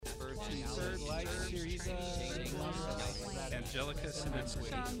Angelicus and its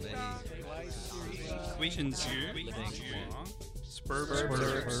Equations here. Sperb.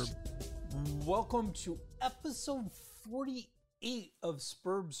 Welcome to episode 48 of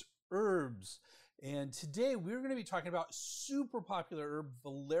Sperb's Herbs. And today we're going to be talking about super popular herb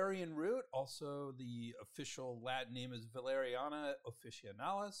valerian root. Also, the official Latin name is Valeriana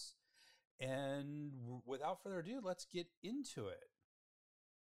officinalis. And without further ado, let's get into it.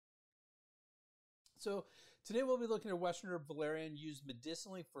 So today we'll be looking at Western herb valerian, used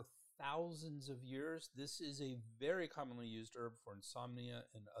medicinally for thousands of years. This is a very commonly used herb for insomnia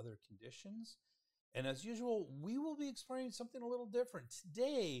and other conditions. And as usual, we will be exploring something a little different.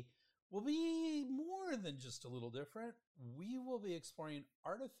 Today will be more than just a little different. We will be exploring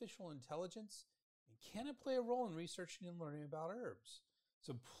artificial intelligence and can it play a role in researching and learning about herbs.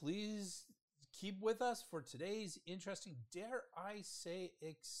 So please keep with us for today's interesting, dare I say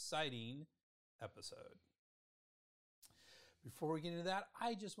exciting episode. Before we get into that,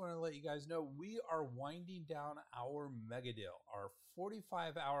 I just want to let you guys know we are winding down our mega deal, our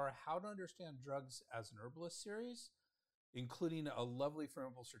 45-hour How to Understand Drugs as an Herbalist series, including a lovely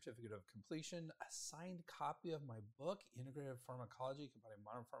frameable certificate of completion, a signed copy of my book, Integrative Pharmacology, Combining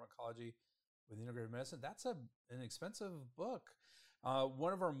Modern Pharmacology with Integrative Medicine. That's an expensive book.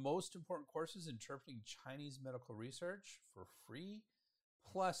 One of our most important courses, Interpreting Chinese Medical Research, for free,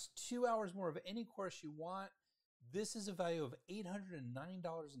 plus 2 hours more of any course you want. This is a value of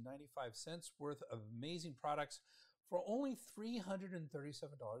 $809.95 worth of amazing products for only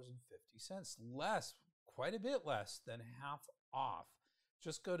 $337.50, less, quite a bit less than half off.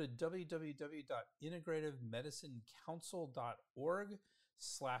 Just go to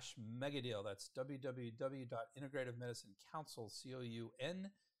www.integrativemedicinecouncil.org/megadeal. That's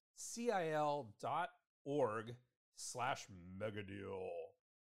www.integrativemedicinecouncil.org/megadeal.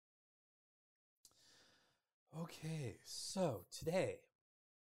 Okay, so today,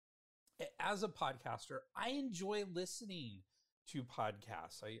 as a podcaster, I enjoy listening to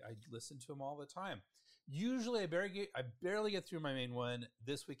podcasts. I listen to them all the time. Usually, I barely get through my main one,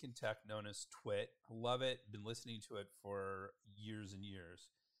 This Week in Tech, known as Twit. I love it. Been listening to it for years and years.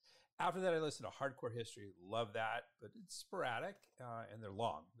 After that, I listen to Hardcore History. Love that, but it's sporadic, and they're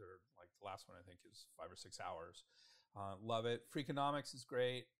long. They're like the last one, I think, is 5 or 6 hours. Love it. Freakonomics is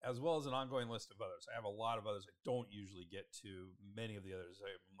great, as well as an ongoing list of others. I have a lot of others. I don't usually get to many of the others.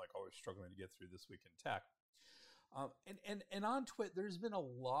 I'm like always struggling to get through This Week in Tech. And on Twit, there's been a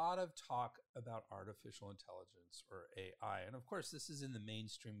lot of talk about artificial intelligence or AI. And of course, this is in the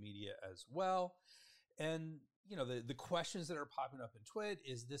mainstream media as well. And, you know, the questions that are popping up in Twit,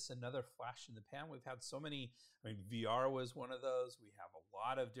 is this another flash in the pan? We've had so many, VR was one of those. We have a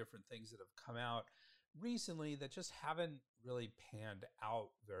lot of different things that have come out recently that just haven't really panned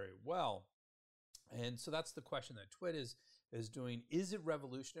out very well. And so that's the question that Twit is doing. Is it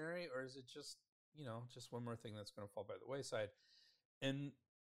revolutionary, or is it just one more thing that's going to fall by the wayside? And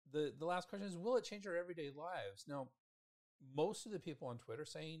the last question is, will it change our everyday lives? Now, most of the people on Twitter are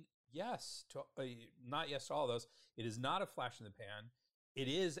saying yes to, not yes to all of those. It is not a flash in the pan. It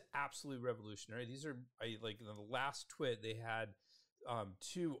is absolutely revolutionary. These are like in the last Twit, they had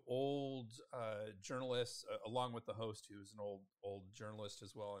two old journalists, along with the host, who is an old journalist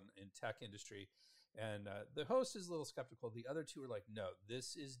as well in tech industry. And the host is a little skeptical. The other two are like, no,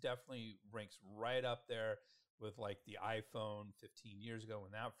 this is definitely ranks right up there with like the iPhone 15 years ago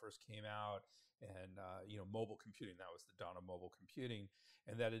when that first came out, and mobile computing. That was the dawn of mobile computing,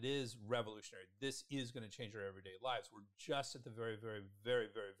 and that it is revolutionary. This is going to change our everyday lives. We're just at the very, very, very,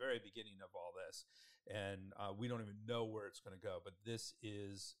 very, very beginning of all this, and we don't even know where it's going to go. But this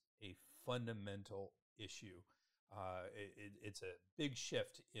is a fundamental issue. It's a big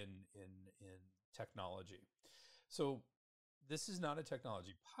shift in technology. So this is not a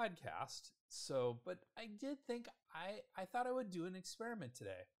technology podcast. But I did think I thought I would do an experiment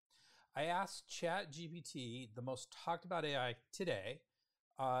today. I asked ChatGPT, the most talked about AI today,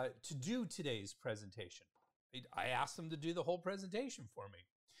 to do today's presentation. I asked them to do the whole presentation for me.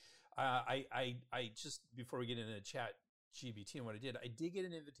 I just, before we get into ChatGPT and what I did get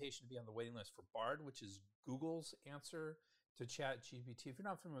an invitation to be on the waiting list for Bard, which is Google's answer to ChatGPT. If you're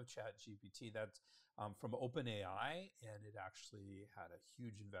not familiar with ChatGPT, that's from OpenAI, and it actually had a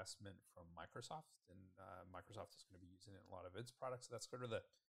huge investment from Microsoft, and Microsoft is going to be using it in a lot of its products. So that's sort of the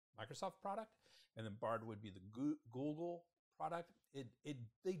Microsoft product, and then Bard would be the Google product.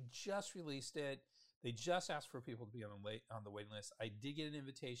 They just released it. They just asked for people to be on the waiting list. I did get an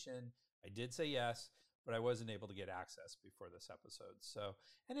invitation. I did say yes, but I wasn't able to get access before this episode. So,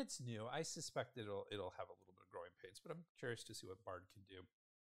 and it's new. I suspect it'll have a little bit of growing pains, but I'm curious to see what Bard can do.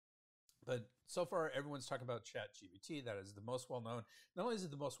 But so far, everyone's talking about ChatGPT. That is the most well-known. Not only is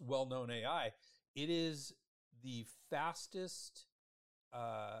it the most well-known AI, it is the fastest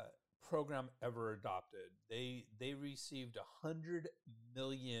program ever adopted. They received 100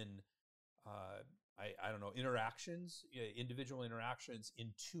 million I don't know interactions, individual interactions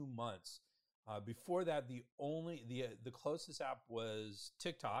in 2 months. Before that, the closest app was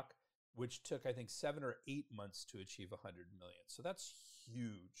TikTok, which took I think 7 or 8 months to achieve 100 million. So that's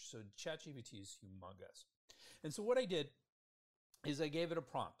huge. So ChatGPT is humongous. And so what I did is I gave it a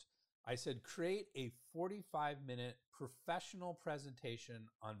prompt. I said, create a 45-minute professional presentation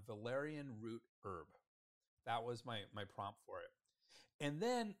on valerian root herb. That was my prompt for it. And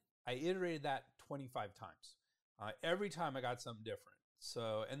then I iterated that 25 times. Every time I got something different.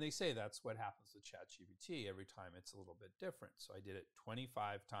 So, and they say that's what happens with ChatGPT. Every time it's a little bit different. So I did it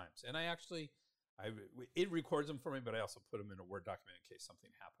 25 times. And it records them for me, but I also put them in a Word document in case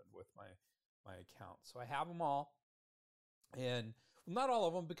something happened with my account. So I have them all. And not all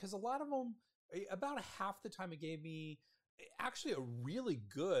of them, because a lot of them, about half the time it gave me actually a really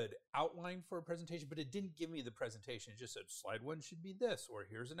good outline for a presentation, but it didn't give me the presentation. It just said slide one should be this, or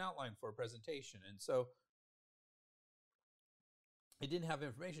here's an outline for a presentation. And so it didn't have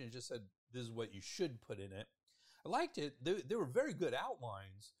information. It just said, this is what you should put in it. I liked it. They were very good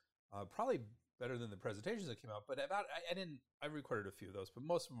outlines, probably better than the presentations that came out, but I recorded a few of those, but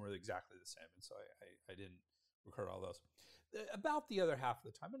most of them were exactly the same. And so I didn't record all those. About the other half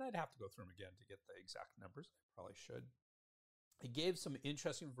of the time, and I'd have to go through them again to get the exact numbers. I probably should. It gave some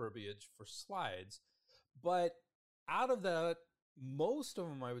interesting verbiage for slides, but out of that, most of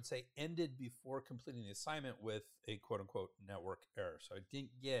them, I would say, ended before completing the assignment with a quote-unquote network error. So I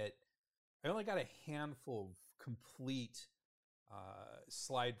only got a handful of complete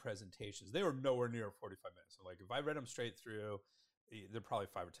slide presentations. They were nowhere near 45 minutes. So like if I read them straight through, they're probably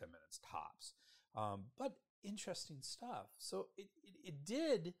 5 or 10 minutes tops. But interesting stuff. So it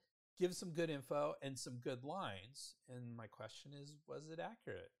did give some good info and some good lines. And my question is, was it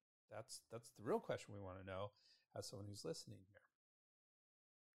accurate? That's the real question we want to know as someone who's listening here.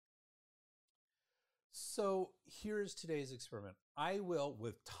 So here's today's experiment. I will,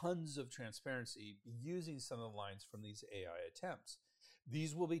 with tons of transparency, be using some of the lines from these AI attempts.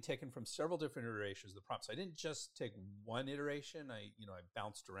 These will be taken from several different iterations of the prompts. I didn't just take one iteration. I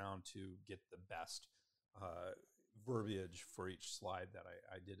bounced around to get the best verbiage for each slide that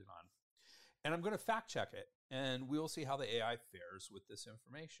I did it on. And I'm going to fact check it, and we will see how the AI fares with this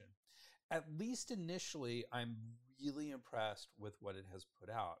information. At least initially, I'm really impressed with what it has put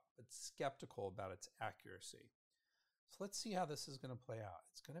out, but skeptical about its accuracy. So let's see how this is going to play out.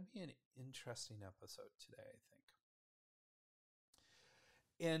 It's going to be an interesting episode today, I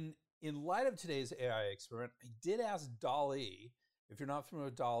think. And in light of today's AI experiment, I did ask DALL-E. If you're not familiar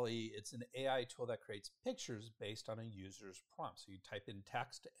with DALL-E, it's an AI tool that creates pictures based on a user's prompt. So you type in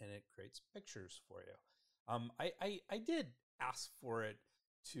text and it creates pictures for you. I did ask for it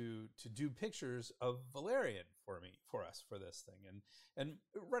to do pictures of Valerian for us for this thing. And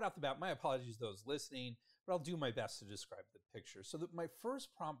right off the bat, my apologies to those listening, but I'll do my best to describe the picture. So my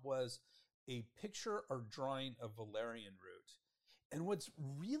first prompt was a picture or drawing of Valerian root. And what's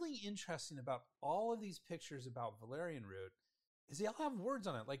really interesting about all of these pictures about Valerian root is they all have words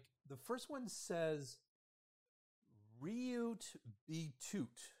on it. Like the first one says Reoot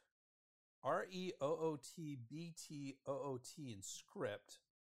Beetoot, REOOTBTOOT in script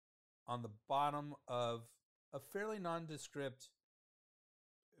on the bottom of a fairly nondescript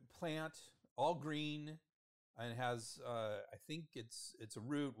plant, all green, and has I think it's a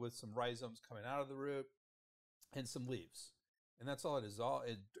root with some rhizomes coming out of the root and some leaves. And that's all it is,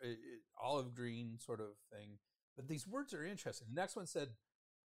 olive green sort of thing. But these words are interesting. The next one said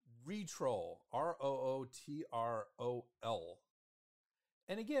Rootrol, ROOTROL.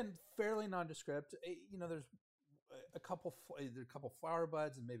 And again, fairly nondescript. There's a couple flower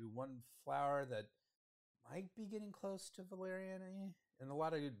buds and maybe one flower that might be getting close to Valerian, and a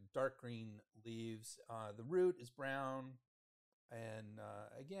lot of dark green leaves. The root is brown, and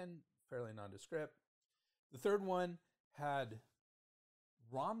again, fairly nondescript. The third one had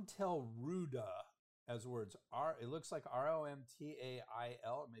Romtel ruda as words. It looks like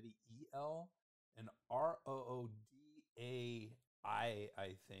ROMTAIL, maybe EL, and ROODAI,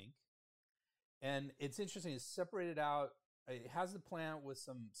 I think. And it's interesting. It's separated out. It has the plant with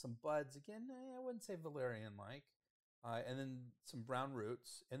some buds. Again, I wouldn't say Valerian-like. And then some brown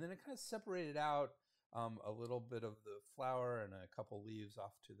roots. And then it kind of separated out a little bit of the flower and a couple leaves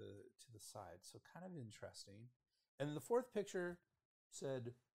off to the side. So kind of interesting. And then the fourth picture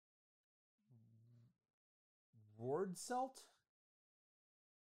said Rordselt.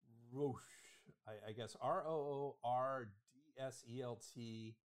 I guess Roordselt,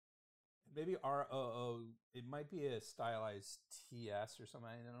 maybe Roo. It might be a stylized TS or something.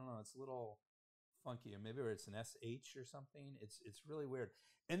 I don't know. It's a little funky, and maybe it's an SH or something. It's really weird.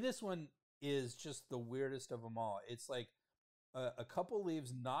 And this one is just the weirdest of them all. It's like a couple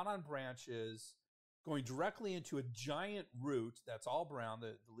leaves not on branches, going directly into a giant root that's all brown.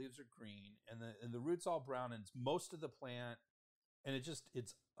 The leaves are green, and the root's all brown, and it's most of the plant. And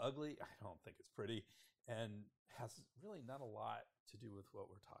it's ugly. I don't think it's pretty, and has really not a lot to do with what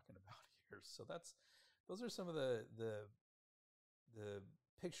we're talking about here. So those are some of the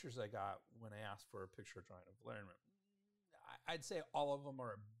pictures I got when I asked for a picture drawing of valerian root. I'd say all of them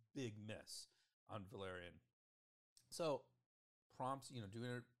are a big miss on valerian. So prompts, doing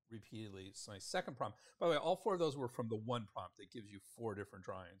it repeatedly. It's my second prompt. By the way, all 4 of those were from the one prompt that gives you 4 different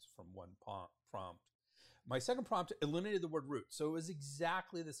drawings from one prompt. My second prompt eliminated the word root, so it was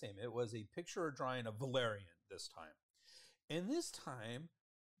exactly the same. It was a picture or drawing of valerian this time. And this time,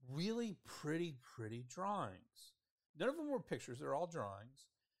 really pretty drawings. None of them were pictures, they're all drawings.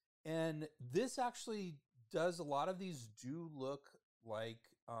 And this actually does, a lot of these do look like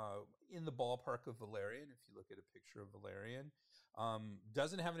in the ballpark of valerian, if you look at a picture of valerian.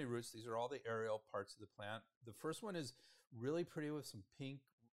 Doesn't have any roots. These are all the aerial parts of the plant. The first one is really pretty with some pink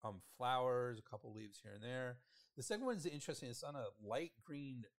flowers, a couple leaves here and there. The second one is interesting. It's on a light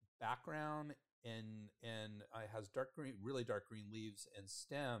green background, and it has really dark green leaves and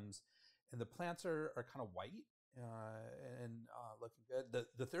stems. And the plants are kind of white and looking good.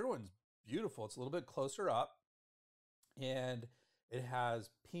 The third one's beautiful. It's a little bit closer up, and it has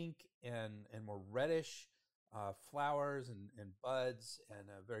pink and more reddish flowers and buds, and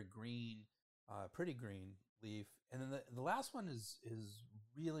a very green, pretty green leaf. And then the last one is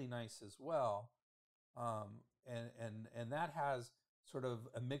really nice as well, and that has sort of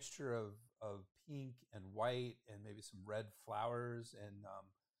a mixture of pink and white and maybe some red flowers. And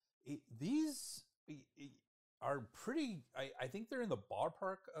these are pretty. I think they're in the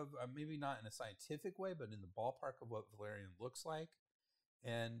ballpark of maybe not in a scientific way, but in the ballpark of what valerian looks like,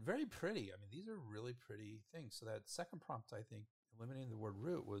 and very pretty. I mean, these are really pretty things. So that second prompt, I think, eliminating the word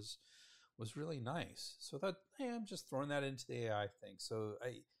root was really nice. So that, hey, I'm just throwing that into the AI thing.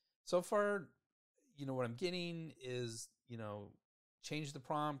 So far, what I'm getting is, change the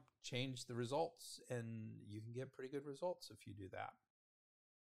prompt, change the results, and you can get pretty good results if you do that.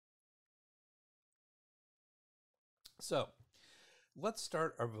 So let's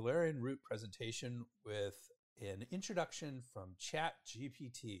start our valerian root presentation with an introduction from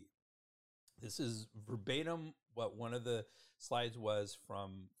ChatGPT. This is verbatim what one of the slides was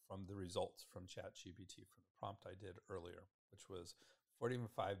from the results from ChatGPT, from the prompt I did earlier, which was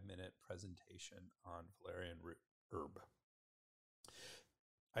 45-minute presentation on valerian root herb.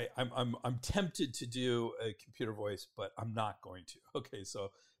 I'm tempted to do a computer voice, but I'm not going to. Okay,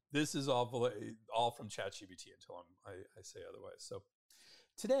 so this is all from ChatGPT until I say otherwise. So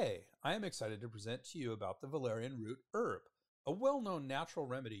today, I am excited to present to you about the valerian root herb, a well-known natural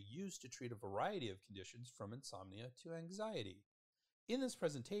remedy used to treat a variety of conditions from insomnia to anxiety. In this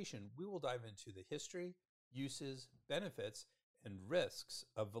presentation, we will dive into the history, uses, benefits, and risks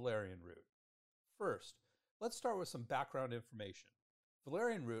of valerian root. First, let's start with some background information.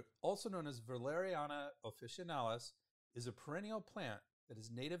 Valerian root, also known as Valeriana officinalis, is a perennial plant that is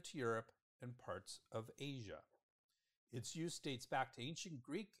native to Europe and parts of Asia. Its use dates back to ancient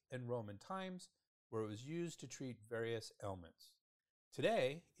Greek and Roman times, where it was used to treat various ailments.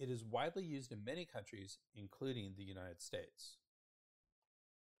 Today, it is widely used in many countries, including the United States.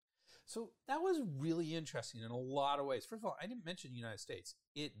 So that was really interesting in a lot of ways. First of all, I didn't mention the United States.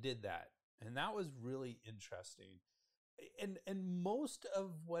 It did that, and that was really interesting. And most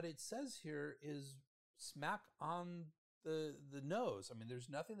of what it says here is smack on the nose. I mean, there's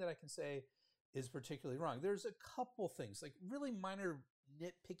nothing that I can say is particularly wrong. There's a couple things, like really minor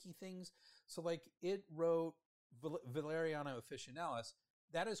nitpicky things. So like it wrote Valeriana officinalis.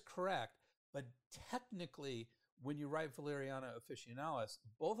 That is correct, but technically when you write Valeriana officinalis,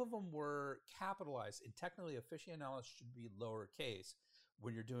 both of them were capitalized, and technically officinalis should be lowercase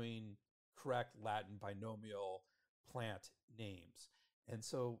when you're doing correct Latin binomial plant names. And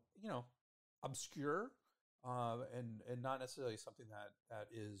so, obscure and not necessarily something that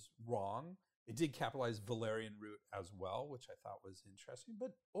is wrong. It did capitalize valerian root as well, which I thought was interesting,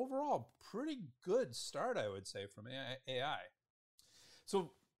 but overall, pretty good start, I would say, from AI.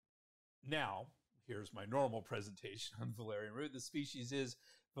 So now, here's my normal presentation on valerian root. The species is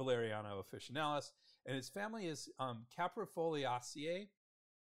Valeriana officinalis, and its family is Caprifoliaceae.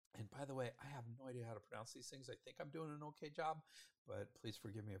 And by the way, I have no idea how to pronounce these things. I think I'm doing an okay job, but please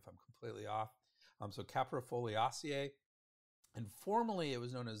forgive me if I'm completely off. So Caprifoliaceae, and formerly it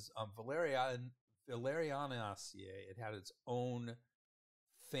was known as Valerianaceae. It had its own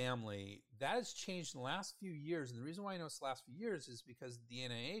family. That has changed in the last few years. And the reason why I know it's the last few years is because the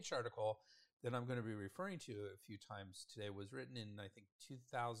NIH article that I'm going to be referring to a few times today was written in, I think,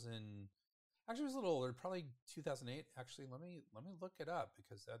 2000. Actually, it was a little older, probably 2008. Actually, let me look it up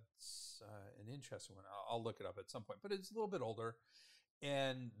because that's an interesting one. I'll look it up at some point, but it's a little bit older.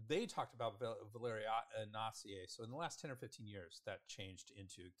 And they talked about Valerianaceae. So in the last 10 or 15 years, that changed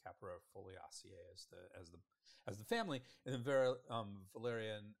into Caprifoliaceae as the family, and then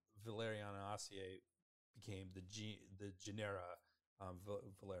Valerianaceae became the genera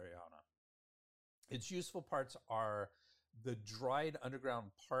Valeriana. Its useful parts are the dried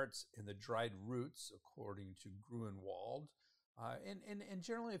underground parts and the dried roots, according to Gruenwald. And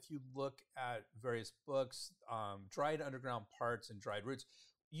generally, if you look at various books, dried underground parts and dried roots,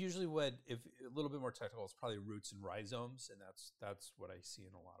 usually if a little bit more technical, it's probably roots and rhizomes, and that's what I see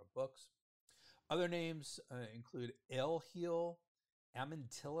in a lot of books. Other names include aleheel,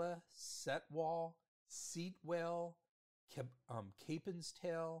 amantilla, setwall, seat whale, capen's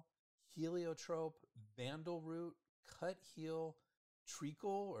tail, heliotrope, vandal root, cut heel,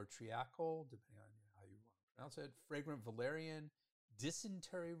 treacle or triacle, depending on how you want to pronounce it, fragrant valerian,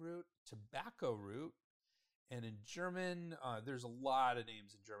 dysentery root, tobacco root, and in German, there's a lot of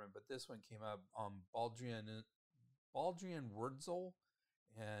names in German, but this one came up, Baldrian Wurzel,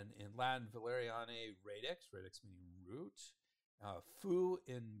 and in Latin, Valerianae radix meaning root, Fu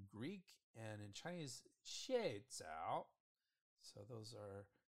in Greek, and in Chinese, Xiezao. So those are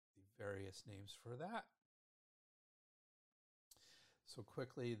the various names for that. So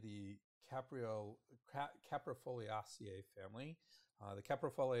quickly, the Caprifoliaceae family. The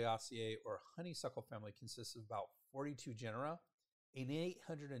Caprifoliaceae or honeysuckle family consists of about 42 genera and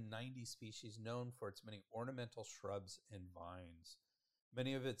 890 species known for its many ornamental shrubs and vines.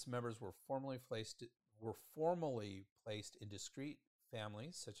 Many of its members were formally placed in discrete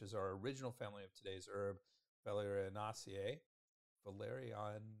families, such as our original family of today's herb, Valerianaceae,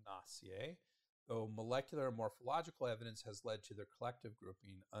 though molecular and morphological evidence has led to their collective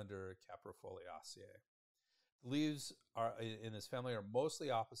grouping under Caprifoliaceae. The leaves in this family are mostly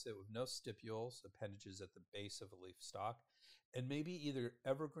opposite, with no stipules, appendages at the base of a leaf stalk, and may be either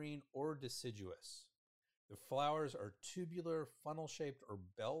evergreen or deciduous. The flowers are tubular, funnel-shaped, or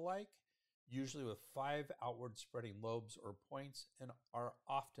bell-like, usually with 5 outward spreading lobes or points, and are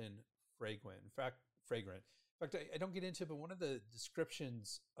often fragrant. In fact, I don't get into it, but one of the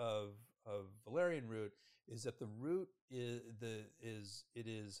descriptions of valerian root is that the root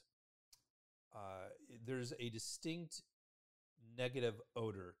there's a distinct negative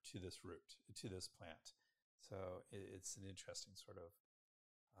odor to this root, to this plant. So it's an interesting sort of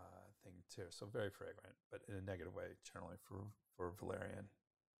thing too. So very fragrant, but in a negative way generally for valerian.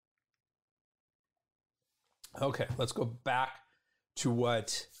 Okay, let's go back to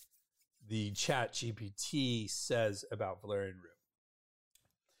what the ChatGPT says about valerian root.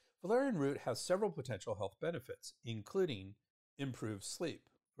 Valerian root has several potential health benefits, including improved sleep.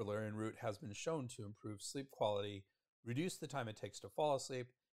 Valerian root has been shown to improve sleep quality, reduce the time it takes to fall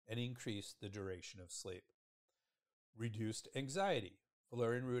asleep, and increase the duration of sleep. Reduced anxiety.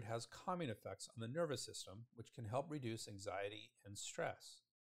 Valerian root has calming effects on the nervous system, which can help reduce anxiety and stress.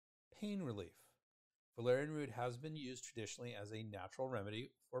 Pain relief. Valerian root has been used traditionally as a natural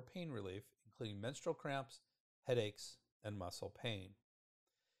remedy for pain relief, including menstrual cramps, headaches, and muscle pain.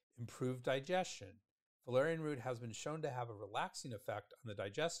 Improved digestion. Valerian root has been shown to have a relaxing effect on the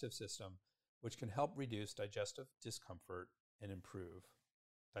digestive system, which can help reduce digestive discomfort and improve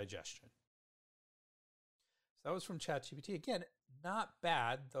digestion. So that was from ChatGPT. Again, not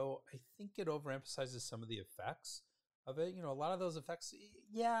bad, though I think it overemphasizes some of the effects of it. You know, a lot of those effects,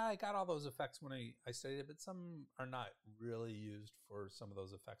 yeah, I got all those effects when I studied it, but some are not really used for some of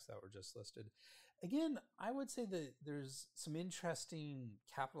those effects that were just listed. Again, I would say that there's some interesting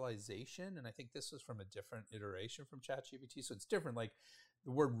capitalization, and I think this was from a different iteration from ChatGPT, so it's different. Like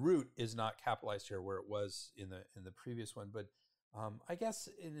the word root is not capitalized here where it was in the previous one, but I guess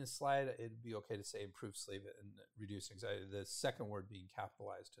in this slide it'd be okay to say improve sleep and reduce anxiety. The second word being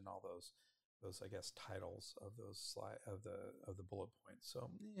capitalized in all those I guess titles of those of the bullet points. So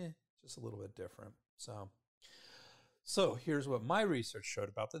just a little bit different. So here's what my research showed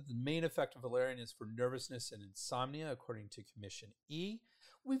about that. The main effect of valerian is for nervousness and insomnia, according to Commission E.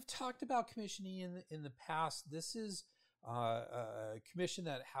 We've talked about Commission E in the past. This is a commission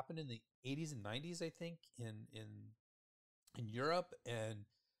that happened in the 80s and 90s, I think, in Europe, and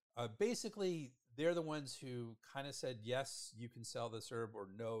Basically, they're the ones who kind of said, yes, you can sell this herb, or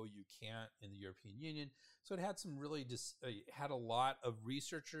no, you can't in the European Union. So it had some really had a lot of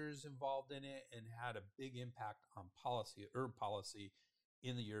researchers involved in it, and had a big impact on policy, herb policy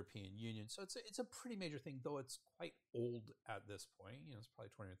in the European Union. So it's a pretty major thing, though it's quite old at this point. It's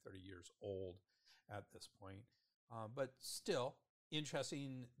probably 20 or 30 years old at this point. But still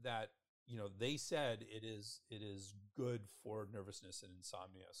interesting that they said it is good for nervousness and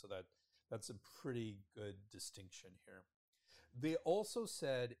insomnia. So that's a pretty good distinction here. They also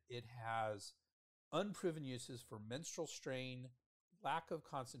said it has unproven uses for menstrual strain, lack of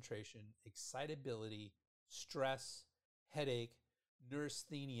concentration, excitability, stress, headache,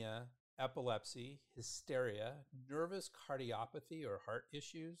 neurasthenia, epilepsy, hysteria, nervous cardiopathy or heart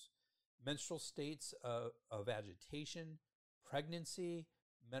issues, menstrual states of agitation, pregnancy,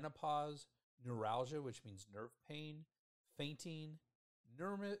 menopause, neuralgia, which means nerve pain, fainting,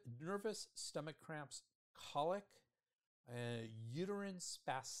 nervous stomach cramps, colic, uterine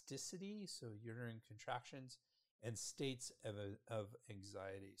spasticity, so uterine contractions, and states of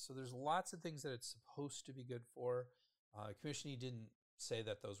anxiety. So there's lots of things that it's supposed to be good for. Commissioning didn't say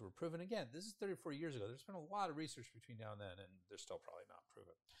that those were proven. Again, this is 34 years ago. There's been a lot of research between now and then, and they're still probably not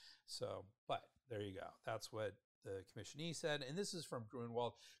proven. So, but there you go. That's what the commissionee said. And this is from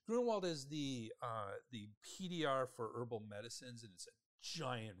Grunwald. Grunwald is the PDR for herbal medicines, and it's a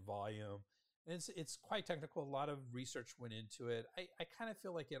giant volume. And it's quite technical. A lot of research went into it. I kind of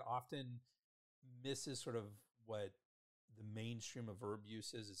feel like it often misses sort of what the mainstream of herb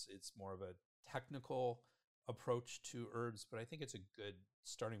use is. It's more of a technical approach to herbs, but I think it's a good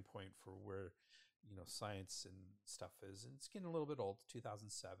starting point for where science and stuff is. And it's getting a little bit old,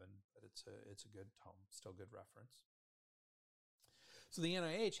 2007, but it's a good tome, still good reference. So the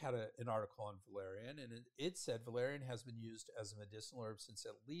NIH had an article on valerian, and it said valerian has been used as a medicinal herb since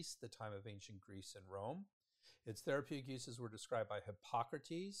at least the time of ancient Greece and Rome. Its therapeutic uses were described by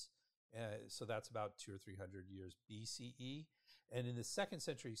Hippocrates, so that's about 200 or 300 years BCE. And in the 2nd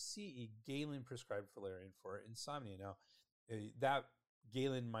century CE, Galen prescribed valerian for insomnia. Now, that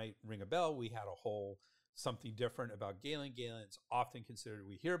Galen might ring a bell. We had a whole something different about Galen. Galen's often considered,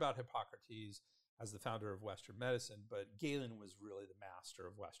 we hear about Hippocrates as the founder of Western medicine, but Galen was really the master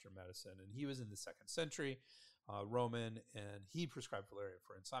of Western medicine. And he was in the 2nd century Roman, and he prescribed valerian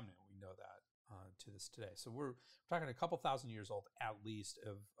for insomnia. We know that to this today. So we're talking a couple thousand years old, at least,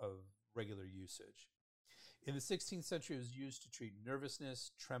 of regular usage. In the 16th century, it was used to treat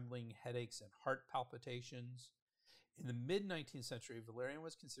nervousness, trembling, headaches, and heart palpitations. In the mid-19th century, valerian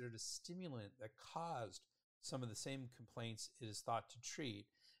was considered a stimulant that caused some of the same complaints it is thought to treat,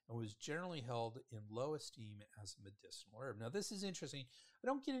 and was generally held in low esteem as a medicinal herb. Now, this is interesting. I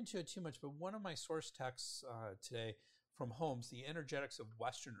don't get into it too much, but one of my source texts today from Holmes, The Energetics of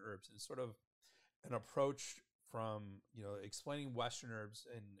Western Herbs, and sort of an approach from explaining Western herbs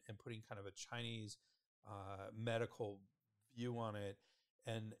and putting kind of a Chinese medical view on it.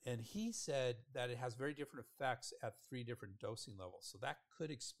 And he said that it has very different effects at 3 different dosing levels. So that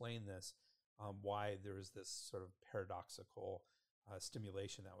could explain this, why there is this sort of paradoxical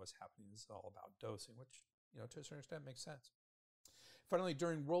stimulation that was happening. This is all about dosing, which, to a certain extent makes sense. Finally,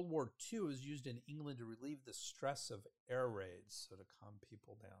 during World War II, it was used in England to relieve the stress of air raids, so to calm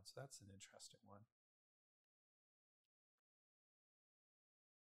people down. So that's an interesting one.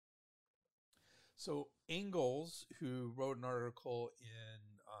 So Ingalls, who wrote an article in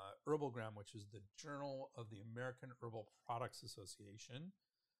Herbalgram, which is the Journal of the American Herbal Products Association,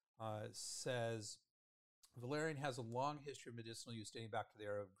 says valerian has a long history of medicinal use dating back to the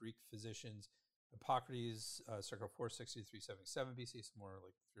era of Greek physicians. Hippocrates, circa 460 to 377 BC, so more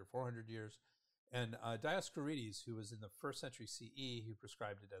like 300 or 400 years. And Dioscorides, who was in the 1st century CE, who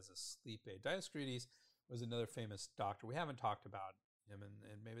prescribed it as a sleep aid. Dioscorides was another famous doctor. We haven't talked about him,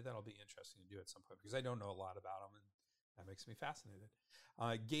 and maybe that'll be interesting to do at some point, because I don't know a lot about him, and that makes me fascinated.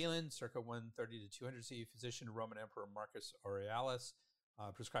 Galen, circa 130 to 200 CE, physician, Roman Emperor Marcus Aurelius,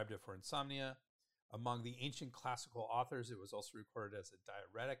 prescribed it for insomnia. Among the ancient classical authors, it was also recorded as a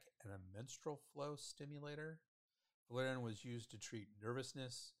diuretic and a menstrual flow stimulator. Valerian was used to treat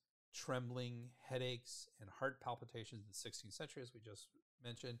nervousness, trembling, headaches, and heart palpitations in the 16th century, as we just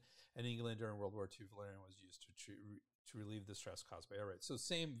mentioned. In England during World War II, valerian was used to relieve the stress caused by air raids. So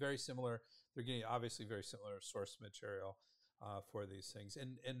very similar. They're getting obviously very similar source material for these things.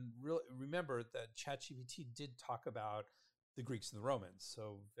 And really remember that ChatGPT did talk about the Greeks and the Romans.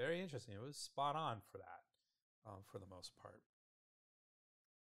 So very interesting. It was spot on for that, for the most part.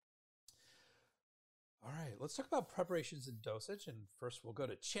 All right, let's talk about preparations and dosage. And first we'll go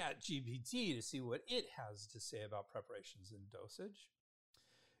to ChatGPT to see what it has to say about preparations and dosage.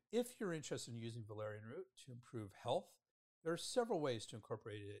 If you're interested in using valerian root to improve health, there are several ways to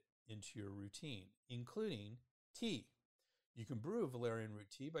incorporate it into your routine, including tea. You can brew valerian root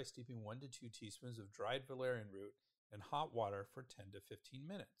tea by steeping 1 to 2 teaspoons of dried valerian root in hot water for 10 to 15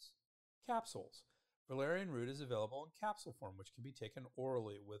 minutes. Capsules. Valerian root is available in capsule form, which can be taken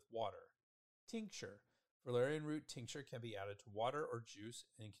orally with water. Tincture. Valerian root tincture can be added to water or juice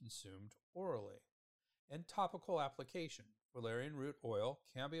and consumed orally. And topical application. Valerian root oil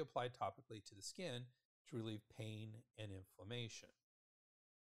can be applied topically to the skin to relieve pain and inflammation.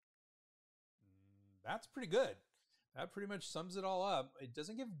 That's pretty good. That pretty much sums it all up. It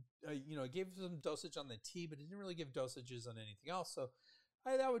doesn't give, it gave some dosage on the tea, but it didn't really give dosages on anything else. So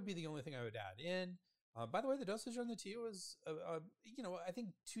that would be the only thing I would add in. By the way, the dosage on the tea was, I think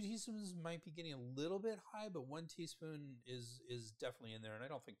 2 teaspoons might be getting a little bit high, but 1 teaspoon is definitely in there. And I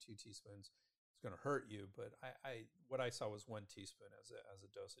don't think 2 teaspoons is going to hurt you. But what I saw was 1 teaspoon as a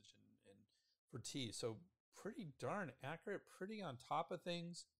dosage in for tea. So pretty darn accurate, pretty on top of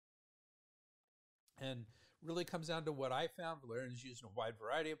things. And really comes down to what I found. Valerian is used in a wide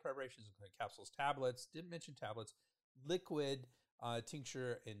variety of preparations, including capsules, tablets, didn't mention tablets, liquid,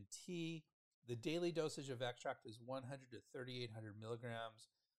 tincture, and tea. The daily dosage of extract is 100 to 3,800 milligrams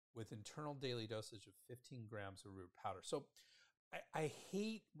with internal daily dosage of 15 grams of root powder. So I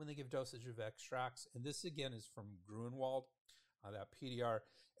hate when they give dosage of extracts. And this, again, is from Grunwald, that PDR.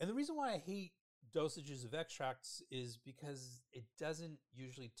 And the reason why I hate dosages of extracts is because it doesn't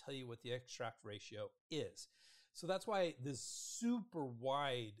usually tell you what the extract ratio is. So that's why this super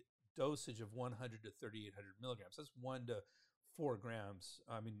wide dosage of 100 to 3,800 milligrams, that's 1 to 4 grams.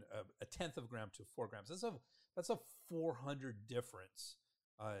 I mean, a tenth of a gram to 4 grams. That's a 400 difference,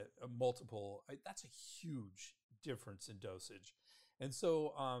 multiple. That's a huge difference in dosage. And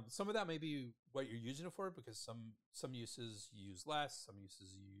so some of that may be what you're using it for, because some uses you use less, some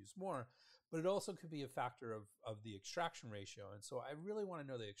uses you use more. But it also could be a factor of the extraction ratio. And so I really want to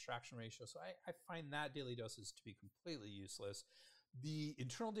know the extraction ratio. So I find that daily dosage to be completely useless. The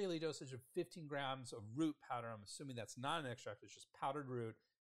internal daily dosage of 15 grams of root powder, I'm assuming that's not an extract, it's just powdered root.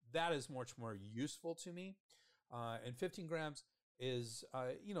 That is much more useful to me. And 15 grams is,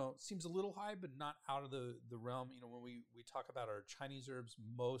 seems a little high, but not out of the realm. When we talk about our Chinese herbs,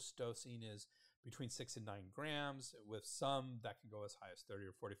 most dosing is between 6 and 9 grams. With some, that can go as high as 30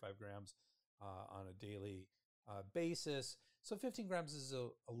 or 45 grams. On a daily basis. So 15 grams is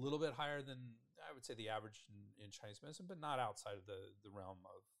a little bit higher than, I would say, the average in Chinese medicine, but not outside of the realm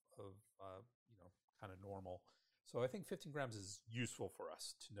of kind of normal. So I think 15 grams is useful for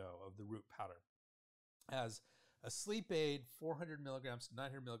us to know of the root powder. As a sleep aid, 400 milligrams to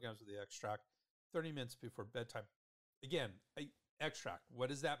 900 milligrams of the extract, 30 minutes before bedtime. Again, extract, what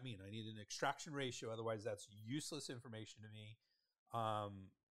does that mean? I need an extraction ratio, otherwise that's useless information to me.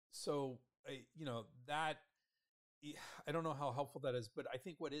 That, I don't know how helpful that is, but I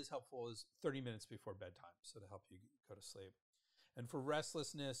think what is helpful is 30 minutes before bedtime, so to help you go to sleep. And for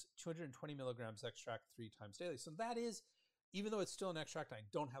restlessness, 220 milligrams extract 3 times daily. So that is, even though it's still an extract, I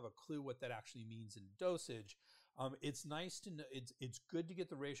don't have a clue what that actually means in dosage. It's nice to know, it's good to get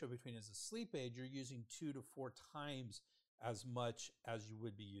the ratio between, as a sleep aid, you're using 2 to 4 times as much as you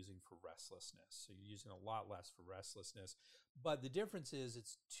would be using for restlessness. So you're using a lot less for restlessness. But the difference is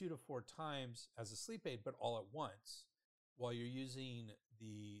it's 2 to 4 times as a sleep aid, but all at once, while you're using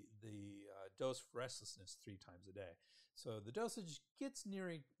the dose for restlessness 3 times a day. So the dosage gets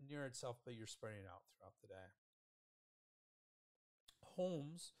near itself, but you're spreading it out throughout the day.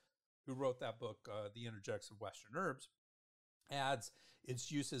 Holmes, who wrote that book, The Energetics of Western Herbs, adds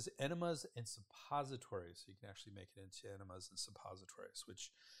its use as enemas and suppositories. So you can actually make it into enemas and suppositories,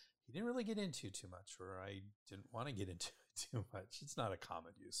 which he didn't really get into too much, or I didn't want to get into too much. It's not a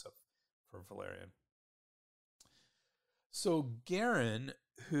common use for valerian. So Guerin,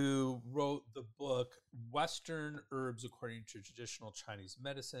 who wrote the book Western Herbs According to Traditional Chinese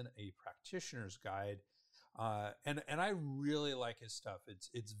Medicine, a Practitioner's Guide, and I really like his stuff.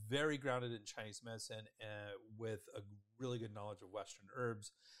 It's very grounded in Chinese medicine with a really good knowledge of Western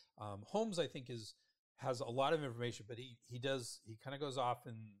herbs. Holmes, I think, has a lot of information, but he kind of goes off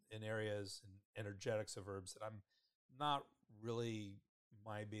in areas and energetics of herbs that I'm not really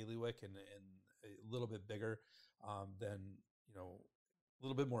my bailiwick, and a little bit bigger than, a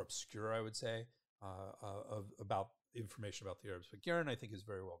little bit more obscure, I would say, about information about the herbs. But Guerin, I think, is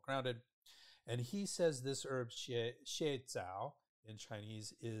very well grounded. And he says this herb, xie zao, in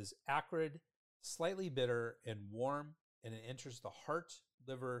Chinese, is acrid, slightly bitter, and warm, and it enters the heart,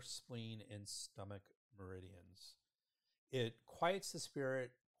 liver, spleen, and stomach meridians. It quiets the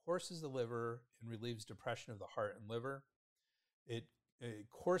spirit, courses the liver, and relieves depression of the heart and liver. It It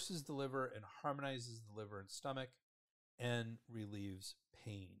courses the liver and harmonizes the liver and stomach and relieves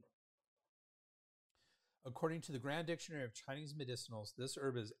pain. According to the Grand Dictionary of Chinese Medicinals, this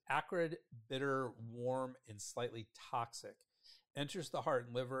herb is acrid, bitter, warm, and slightly toxic. Enters the heart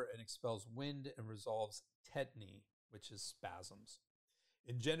and liver and expels wind and resolves tetany, which is spasms.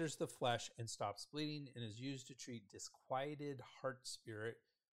 Engenders the flesh and stops bleeding, and is used to treat disquieted heart spirit,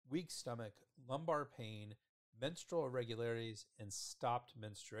 weak stomach, lumbar pain, menstrual irregularities, and stopped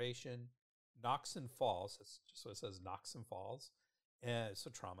menstruation, knocks and falls. That's just what it says, knocks and falls. And so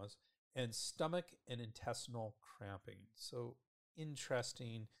traumas, and stomach and intestinal cramping. So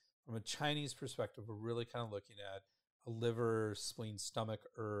interesting. From a Chinese perspective, we're really kind of looking at a liver, spleen, stomach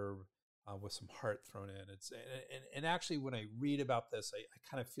herb with some heart thrown in. And actually, when I read about this, I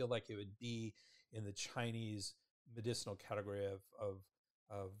kind of feel like it would be in the Chinese medicinal category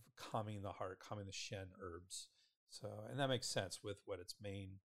of calming the heart, calming the Shen herbs. So, and that makes sense with what its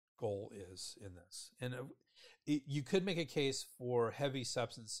main goal is in this. And you could make a case for heavy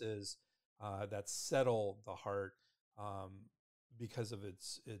substances that settle the heart because of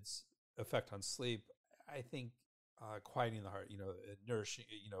its effect on sleep. I think quieting the heart, nourishing,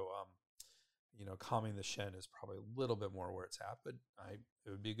 calming the Shen is probably a little bit more where it's at, but it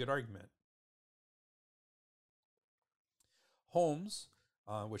would be a good argument. Holmes,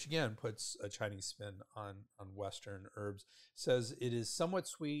 which again puts a Chinese spin on Western herbs, says it is somewhat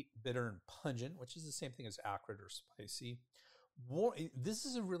sweet, bitter, and pungent, which is the same thing as acrid or spicy. This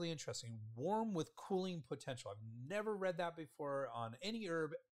is a really interesting, warm with cooling potential. I've never read that before on any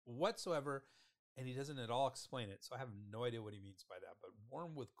herb whatsoever, and he doesn't at all explain it, so I have no idea what he means by that, but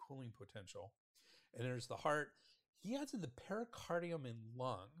warm with cooling potential. And there's the heart. He adds in the pericardium and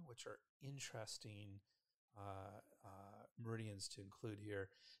lung, which are interesting meridians to include here,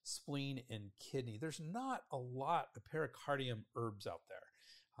 spleen and kidney. There's not a lot of pericardium herbs out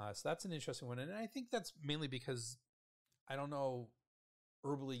there. So that's an interesting one. And I think that's mainly because, I don't know,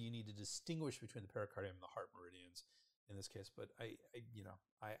 herbally you need to distinguish between the pericardium and the heart meridians in this case, but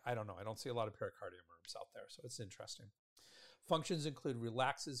I don't know. I don't see a lot of pericardium herbs out there, so it's interesting. Functions include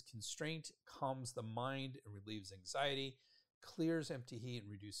relaxes constraint, calms the mind and relieves anxiety, clears empty heat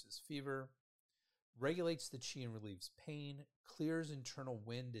and reduces fever, regulates the qi and relieves pain, clears internal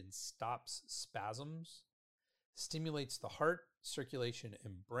wind and stops spasms, stimulates the heart, circulation,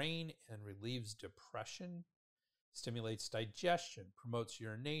 and brain and relieves depression, stimulates digestion, promotes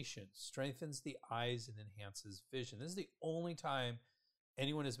urination, strengthens the eyes, and enhances vision. This is the only time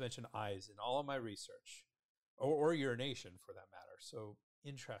anyone has mentioned eyes in all of my research, or urination for that matter. So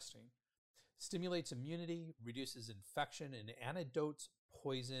interesting. Stimulates immunity, reduces infection, and antidotes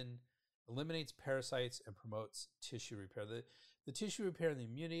poison, eliminates parasites, and promotes tissue repair. The tissue repair and the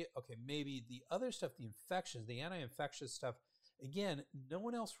immunity, okay, maybe. The other stuff, the infections, the anti-infectious stuff, again, no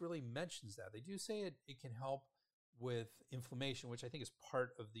one else really mentions that. They do say it can help with inflammation, which I think is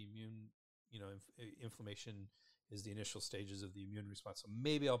part of the immune, inflammation is the initial stages of the immune response. So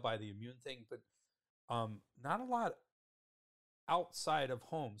maybe I'll buy the immune thing, but not a lot outside of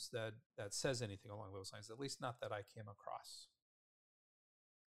Holmes that says anything along those lines, at least not that I came across.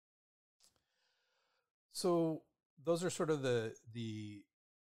 So those are sort of the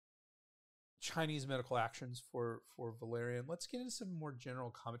Chinese medical actions for Valerian. Let's get into some more general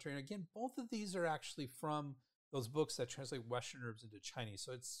commentary. And again, both of these are actually from those books that translate Western herbs into Chinese.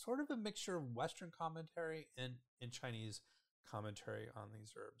 So it's sort of a mixture of Western commentary and Chinese commentary on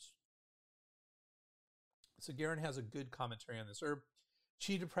these herbs. So Guerin has a good commentary on this herb.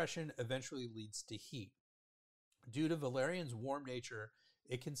 Qi depression eventually leads to heat. Due to Valerian's warm nature,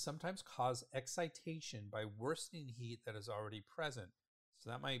 it can sometimes cause excitation by worsening heat that is already present. So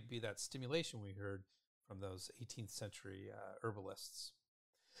that might be that stimulation we heard from those 18th century herbalists.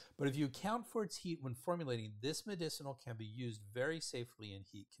 But if you account for its heat when formulating, this medicinal can be used very safely in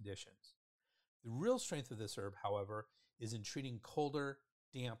heat conditions. The real strength of this herb, however, is in treating colder,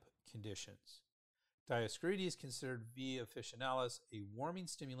 damp conditions. Dioscurides is considered via officinalis a warming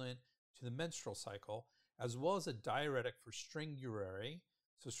stimulant to the menstrual cycle, as well as a diuretic for stringurary.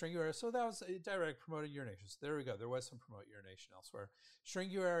 So that was a diuretic promoting urination. So there we go. There was some promote urination elsewhere.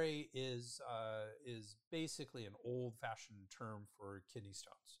 Stringurary is basically an old-fashioned term for kidney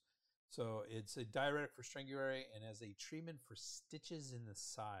stones. So it's a diuretic for stringurary and as a treatment for stitches in the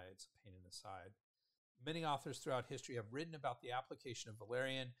side, so pain in the side. Many authors throughout history have written about the application of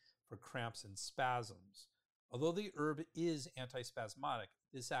valerian for cramps and spasms. Although the herb is antispasmodic,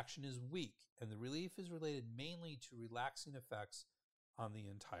 this action is weak, and the relief is related mainly to relaxing effects on the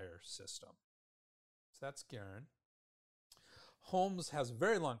entire system. So that's Guerin. Holmes has a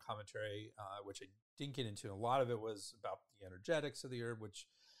very long commentary, which I didn't get into. A lot of it was about the energetics of the herb, which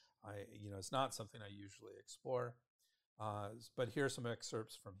it's not something I usually explore. But here are some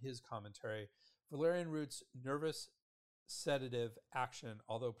excerpts from his commentary. Valerian root's nervous sedative action,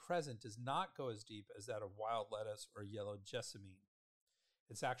 although present, does not go as deep as that of wild lettuce or yellow jessamine.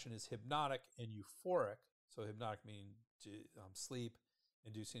 Its action is hypnotic and euphoric. So hypnotic meaning sleep,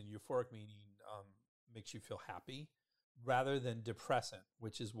 inducing, euphoric meaning makes you feel happy, rather than depressant,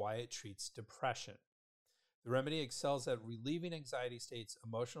 which is why it treats depression. The remedy excels at relieving anxiety states,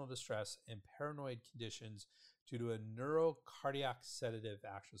 emotional distress, and paranoid conditions due to a neurocardiac sedative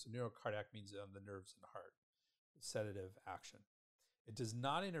action. So neurocardiac means on the nerves and heart. Sedative action. It does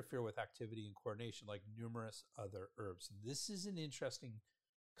not interfere with activity and coordination like numerous other herbs. This is an interesting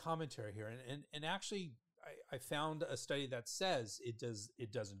commentary here, and actually I found a study that says it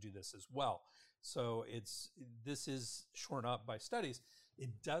doesn't do this as well. So this is shorn up by studies.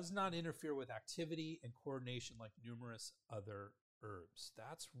 It does not interfere with activity and coordination like numerous other herbs.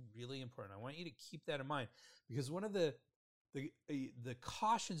 That's really important. I want you to keep that in mind, because one of the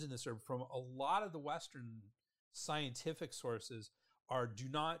cautions in this herb from a lot of the Western scientific sources are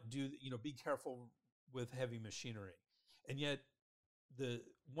be careful with heavy machinery. And yet the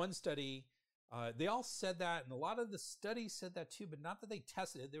one study, they all said that, and a lot of the studies said that too, but not that they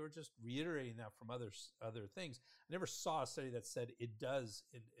tested it. They were just reiterating that from other things. I never saw a study that said it does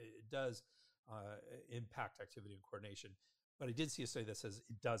impact activity and coordination, but I did see a study that says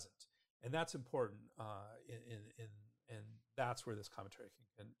it doesn't, and that's important. And that's where this commentary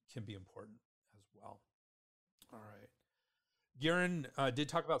can be important as well. All right. Guerin did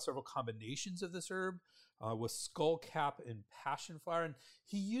talk about several combinations of this herb with skullcap and passionflower. And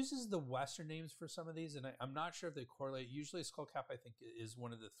he uses the Western names for some of these, and I'm not sure if they correlate. Usually skullcap, I think, is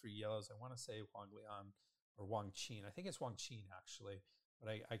one of the three yellows. I want to say Huanglian or Wangqin. I think it's Wangqin, actually,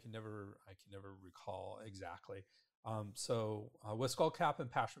 but I can never recall exactly. With skullcap and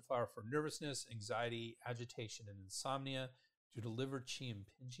passionflower for nervousness, anxiety, agitation, and insomnia due to liver qi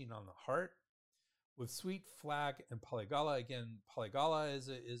impinging on the heart. With sweet flag and polygala, again, polygala is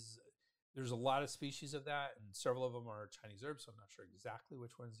there's a lot of species of that, and several of them are Chinese herbs, so I'm not sure exactly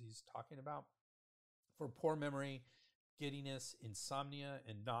which ones he's talking about. For poor memory, giddiness, insomnia,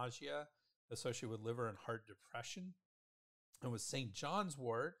 and nausea associated with liver and heart depression. And with St. John's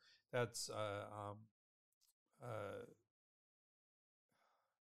wort, that's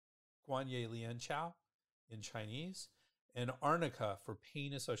Guanyi Lianqiao in Chinese, and arnica for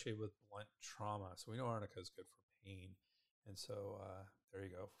pain associated with blunt trauma. So we know arnica is good for pain. And so there you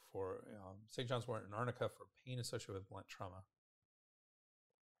go, for St. John's wort and arnica for pain associated with blunt trauma.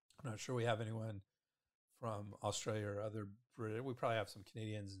 I'm not sure we have anyone from Australia or other British. We probably have some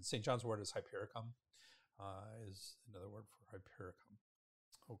Canadians. And St. John's wort is hypericum, is another word for hypericum.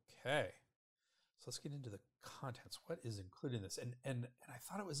 Okay. So let's get into the contents. What is included in this? And I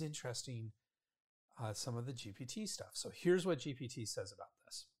thought it was interesting, some of the GPT stuff. So here's what GPT says about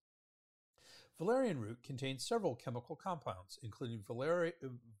this. Valerian root contains several chemical compounds, including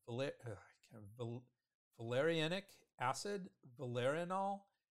valerianic acid, valerianol,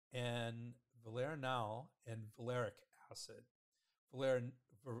 and valeric acid.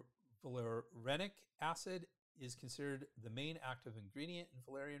 Valerianic acid is considered the main active ingredient in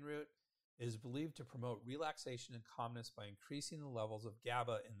valerian root. It is believed to promote relaxation and calmness by increasing the levels of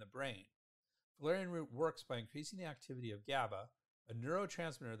GABA in the brain. Valerian root works by increasing the activity of GABA, a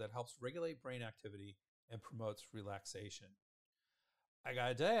neurotransmitter that helps regulate brain activity and promotes relaxation. I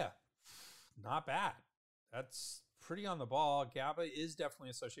gotta tell you, not bad. That's pretty on the ball. GABA is definitely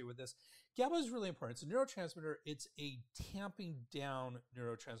associated with this. GABA is really important. It's a neurotransmitter. It's a tamping down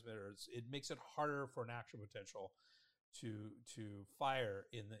neurotransmitter. It makes it harder for an action potential to fire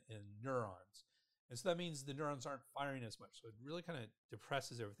in neurons. And so that means the neurons aren't firing as much. So it really kind of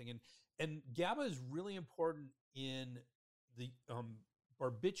depresses everything. And GABA is really important in the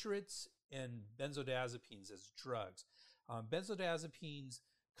barbiturates and benzodiazepines as drugs. Benzodiazepines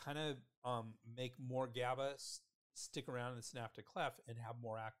kind of make more GABA stick around in the synaptic cleft and have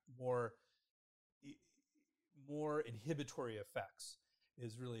more inhibitory effects.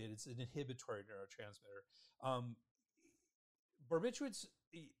 It's an inhibitory neurotransmitter. Barbiturates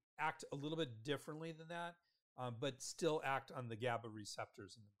act a little bit differently than that, but still act on the GABA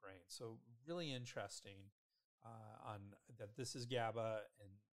receptors in the brain. So really interesting on that this is GABA and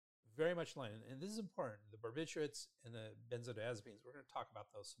very much aligned. And this is important. The barbiturates and the benzodiazepines, we're going to talk about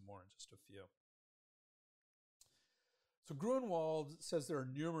those some more in just a few. So Gruenwald says there are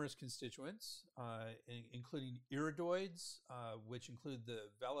numerous constituents, including iridoids, which include the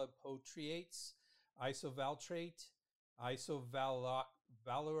valipotriates, isovaltrate,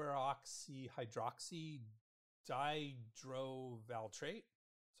 Isovalerianoxyhydroxy dihydrovaltrate.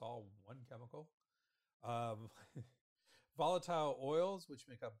 It's all one chemical. Um, volatile oils, which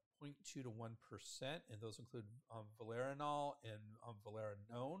make up 0.2 to 1%, and those include valerinol and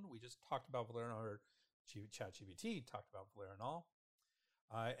valerinone. We just talked about valerinol, or ChatGPT talked about valerinol.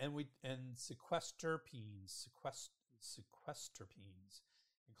 And sequesterpenes,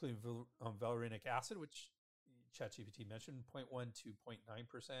 including valerianic acid, which ChatGPT mentioned, 0.1 to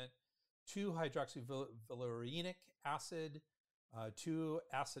 0.9%, 2-hydroxyvalerianic acid,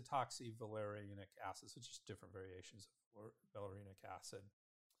 2-acetoxyvalerianic acids, which is different variations of valerianic acid.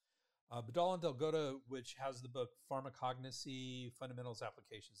 Badal and Delgado, which has the book Pharmacology, Fundamentals,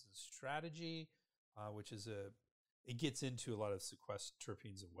 Applications, and Strategy, which is it gets into a lot of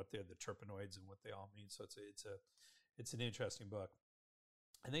sequesterpenes and what they're, the terpenoids and what they all mean. So it's an interesting book.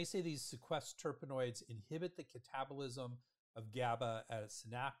 And they say these sequesterpenoids inhibit the catabolism of GABA at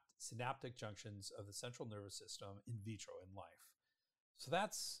synaptic junctions of the central nervous system in vitro in life. So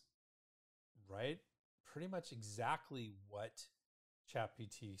that's right, pretty much exactly what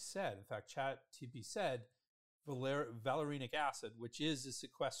ChatGPT said. In fact, ChatGPT said valerianic acid, which is a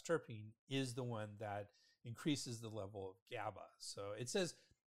sequesterpene, is the one that increases the level of GABA. So it says,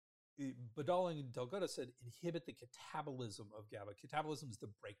 Badal and Delgado said, inhibit the catabolism of GABA. Catabolism is the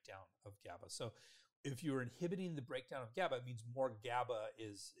breakdown of GABA. So if you're inhibiting the breakdown of GABA, it means more GABA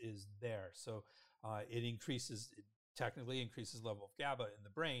is there. So it technically increases the level of GABA in the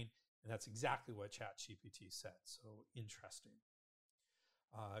brain, and that's exactly what ChatGPT said. So interesting.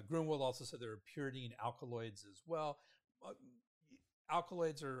 Grunwald also said there are pyridine alkaloids as well.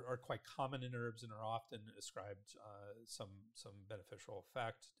 Alkaloids are quite common in herbs and are often ascribed some beneficial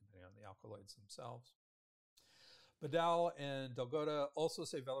effect depending on the alkaloids themselves. Badal and Delgado also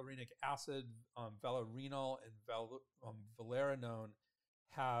say valerianic acid, valerinol, and valerinone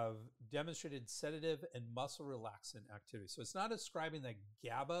have demonstrated sedative and muscle relaxant activity. So it's not ascribing that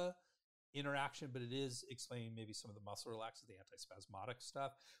GABA interaction, but it is explaining maybe some of the muscle relaxants, the antispasmodic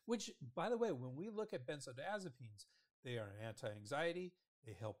stuff, which, by the way, when we look at benzodiazepines, they are an anti-anxiety,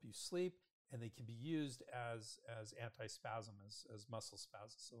 they help you sleep, and they can be used as anti-spasm, as muscle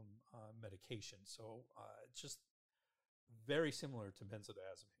spasm medication. So it's just very similar to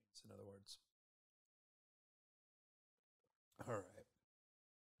benzodiazepines, in other words. All right.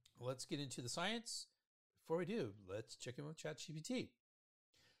 Let's get into the science. Before we do, let's check in with ChatGPT.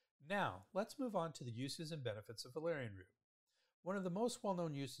 Now, let's move on to the uses and benefits of valerian root. One of the most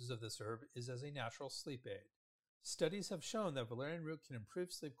well-known uses of this herb is as a natural sleep aid. Studies have shown that valerian root can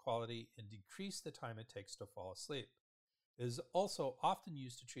improve sleep quality and decrease the time it takes to fall asleep. It is also often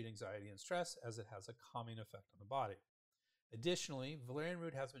used to treat anxiety and stress, as it has a calming effect on the body. Additionally, valerian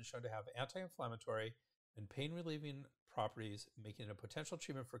root has been shown to have anti-inflammatory and pain-relieving properties, making it a potential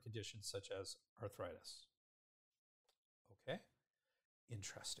treatment for conditions such as arthritis. Okay,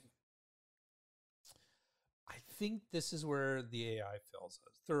 interesting. I think this is where the AI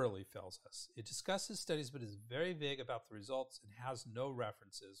thoroughly fails us. It discusses studies but is very vague about the results and has no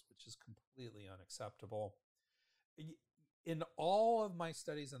references, which is completely unacceptable. In all of my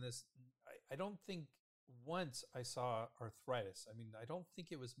studies on this, I don't think once I saw arthritis. I mean, I don't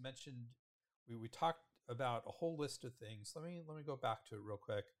think it was mentioned. We talked about a whole list of things. Let me go back to it real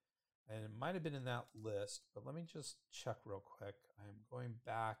quick. And it might have been in that list, but let me just check real quick. I am going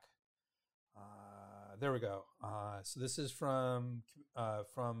back. There we go. So this is from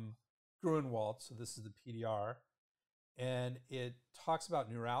Grunwald. So this is the PDR. And it talks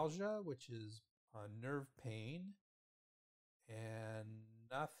about neuralgia, which is nerve pain, and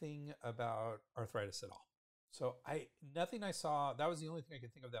nothing about arthritis at all. So nothing I saw, that was the only thing I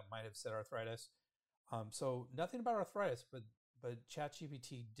could think of that might have said arthritis. So nothing about arthritis, but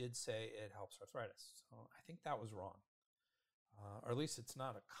ChatGPT did say it helps arthritis. So I think that was wrong. Or at least it's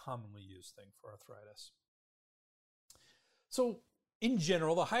not a commonly used thing for arthritis. So in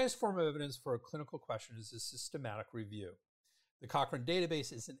general, the highest form of evidence for a clinical question is a systematic review. The Cochrane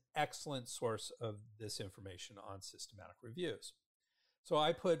database is an excellent source of this information on systematic reviews. So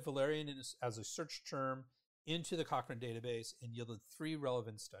I put valerian as a search term into the Cochrane database and yielded 3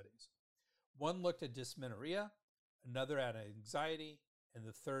 relevant studies. One looked at dysmenorrhea, another at anxiety, and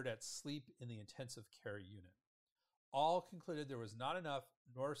the third at sleep in the intensive care unit. All concluded there was not enough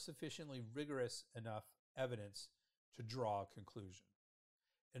nor sufficiently rigorous enough evidence to draw a conclusion.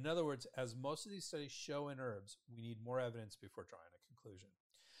 In other words, as most of these studies show in herbs, we need more evidence before drawing a conclusion.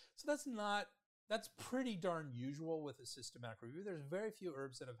 So that's pretty darn usual with a systematic review. There's very few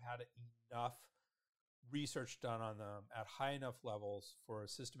herbs that have had enough research done on them at high enough levels for a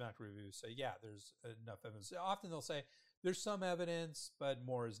systematic review to say, yeah, there's enough evidence. Often they'll say there's some evidence, but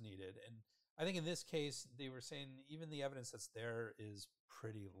more is needed. And I think in this case, they were saying even the evidence that's there is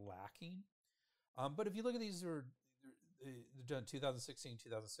pretty lacking. But if you look at these, they're done 2016,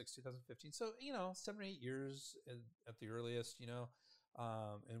 2006, 2015. So, 7 or 8 years at the earliest,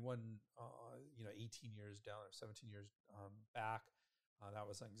 and one, 18 years down or 17 years back. That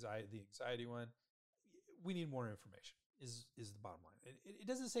was the anxiety one. We need more information is the bottom line. It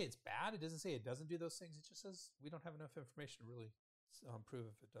doesn't say it's bad. It doesn't say it doesn't do those things. It just says we don't have enough information to really prove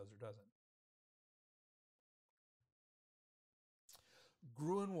if it does or doesn't.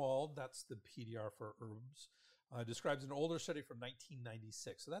 Gruenwald, that's the PDR for herbs, describes an older study from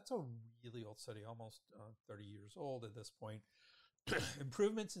 1996. So that's a really old study, almost 30 years old at this point.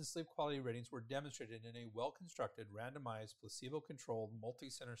 Improvements in sleep quality ratings were demonstrated in a well-constructed, randomized, placebo-controlled,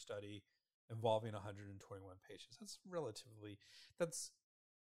 multi-center study involving 121 patients. That's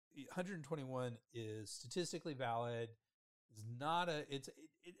 121 is statistically valid.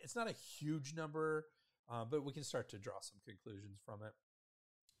 It's not a huge number, but we can start to draw some conclusions from it.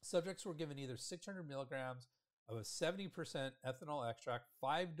 Subjects were given either 600 milligrams of a 70% ethanol extract,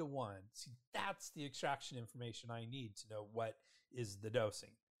 5-1. See, that's the extraction information I need to know what is the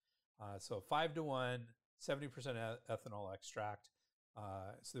dosing. So 5-1, 70% ethanol extract.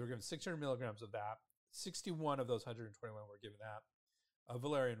 So they were given 600 milligrams of that. 61 of those 121 were given that. A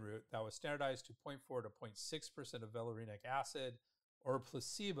valerian root that was standardized to 0.4 to 0.6% of valerianic acid, or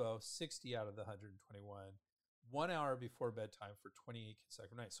placebo, 60 out of the 121. 1 hour before bedtime for 28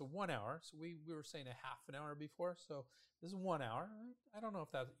 consecutive nights. So 1 hour. So we were saying a half an hour before. So this is 1 hour. I don't know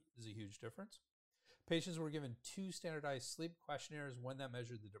if that is a huge difference. Patients were given 2 standardized sleep questionnaires, one that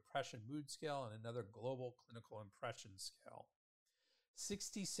measured the depression mood scale and another global clinical impression scale.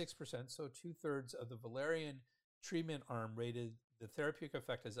 66%, so 2/3 of the Valerian treatment arm rated the therapeutic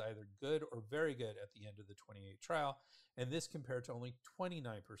effect as either good or very good at the end of the 28 trial, and this compared to only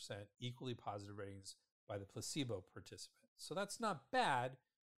 29% equally positive ratings by the placebo participants. So that's not bad.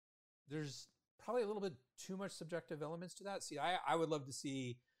 There's probably a little bit too much subjective elements to that. See, I would love to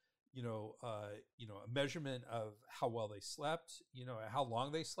see, a measurement of how well they slept, how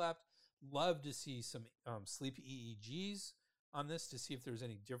long they slept. Love to see some sleep EEGs on this to see if there's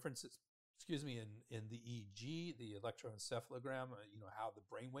any differences, in the EEG, the electroencephalogram, how the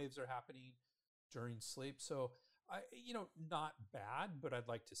brain waves are happening during sleep. So, not bad, but I'd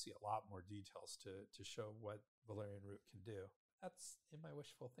like to see a lot more details to show what valerian root can do. That's in my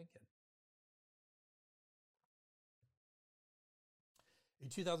wishful thinking. A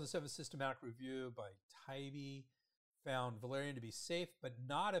 2007 systematic review by Tybee found valerian to be safe but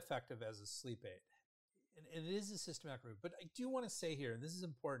not effective as a sleep aid. And it is a systematic review. But I do want to say here, and this is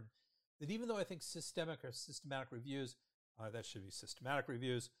important, that even though I think systematic reviews, that should be systematic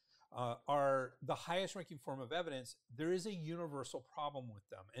reviews, are the highest ranking form of evidence, there is a universal problem with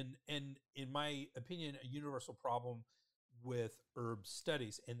them. And in my opinion, a universal problem with herb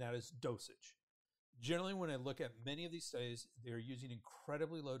studies, and that is dosage. Generally, when I look at many of these studies, they're using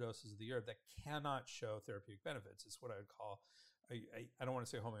incredibly low doses of the herb that cannot show therapeutic benefits. It's what I would call, I don't want to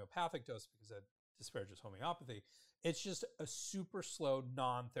say homeopathic dose because that disparages homeopathy. It's just a super slow,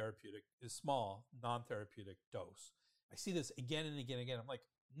 small, non-therapeutic dose. I see this again and again and again. I'm like,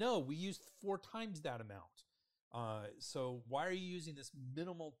 no, we used 4 times that amount. So why are you using this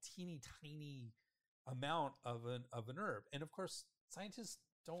minimal, teeny tiny amount of an herb? And of course, scientists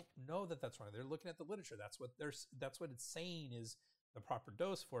don't know that that's wrong. They're looking at the literature. That's what it's saying is the proper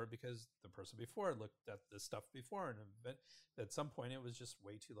dose for it, because the person before looked at the stuff before, and at some point it was just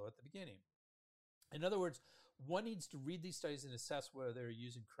way too low at the beginning. In other words, one needs to read these studies and assess whether they're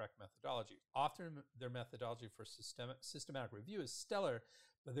using correct methodology. Often their methodology for systematic review is stellar,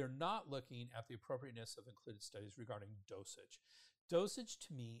 but they're not looking at the appropriateness of included studies regarding dosage. Dosage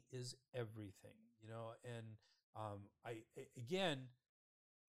to me is everything, and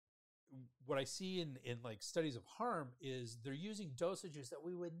what I see in like studies of harm is they're using dosages that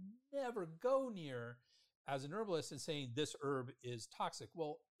we would never go near as an herbalist and saying this herb is toxic.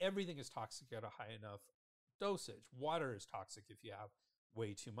 Well, everything is toxic at a high enough dosage. Water is toxic if you have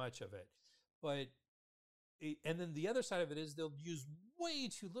way too much of it. And then the other side of it is they'll use way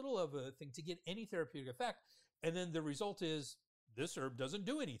too little of a thing to get any therapeutic effect. And then the result is this herb doesn't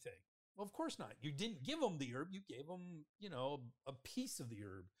do anything. Well, of course not. You didn't give them the herb. You gave them, a piece of the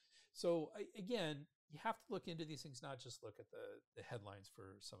herb. So again, you have to look into these things, not just look at the headlines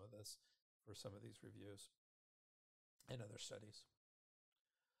for some of these reviews and other studies.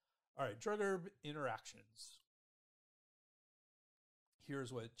 All right, drug-herb interactions.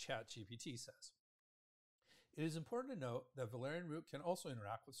 Here's what ChatGPT says. It is important to note that valerian root can also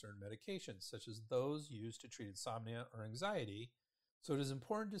interact with certain medications, such as those used to treat insomnia or anxiety, so it is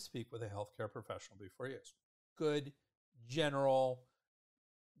important to speak with a healthcare professional before use. Good, general,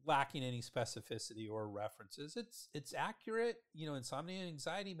 lacking any specificity or references. It's accurate. Insomnia and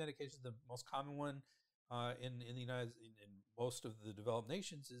anxiety medication, the most common one in the in most of the developed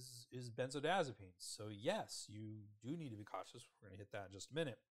nations is benzodiazepines. So yes, you do need to be cautious. We're going to hit that in just a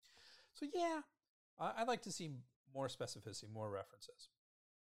minute. So yeah, I'd like to see more specificity, more references.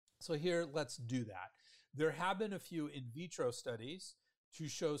 So here, let's do that. There have been a few in vitro studies to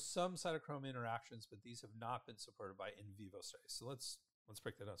show some cytochrome interactions, but these have not been supported by in vivo studies. So let's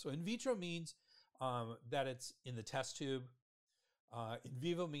break that down. So in vitro means that it's in the test tube. In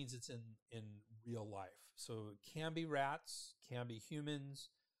vivo means it's in real life. So it can be rats, can be humans.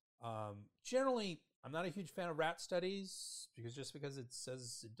 Generally, I'm not a huge fan of rat studies because just because it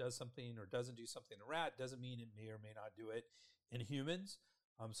says it does something or doesn't do something in a rat doesn't mean it may or may not do it in humans.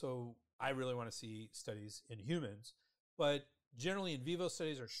 So I really want to see studies in humans. But generally, in vivo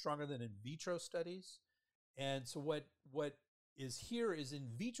studies are stronger than in vitro studies. And so what is here is in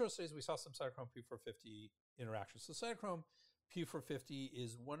vitro studies, we saw some cytochrome P450 interactions. So cytochrome P450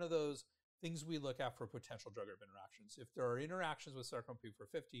 is one of those things we look at for potential drug-herb interactions. If there are interactions with cytochrome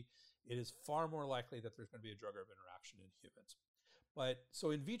P450, it is far more likely that there's going to be a drug-herb interaction in humans. But so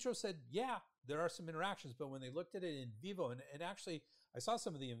in vitro said, yeah, there are some interactions, but when they looked at it in vivo, and actually I saw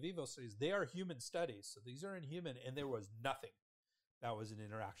some of the in vivo studies, they are human studies. So these are in human, and there was nothing that was an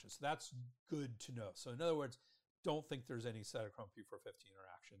interaction. So that's good to know. So in other words, don't think there's any cytochrome P450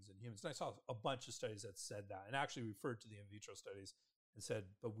 interactions in humans. And I saw a bunch of studies that said that and actually referred to the in vitro studies and said,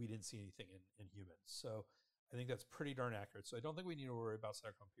 but we didn't see anything in humans. So I think that's pretty darn accurate. So I don't think we need to worry about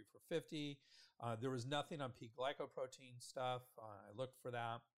cytochrome P450. There was nothing on P-glycoprotein stuff. I looked for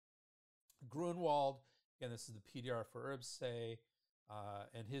that. Grunwald, again, this is the PDR for herbs, say,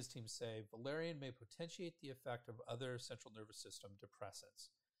 and his team say, valerian may potentiate the effect of other central nervous system depressants.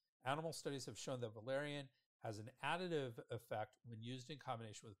 Animal studies have shown that valerian has an additive effect when used in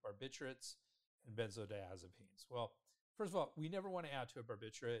combination with barbiturates and benzodiazepines. Well, first of all, we never want to add to a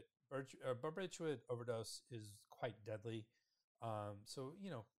barbiturate. Barbiturate overdose is quite deadly. So,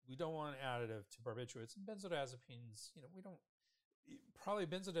 we don't want additive to barbiturates. And benzodiazepines, we don't, probably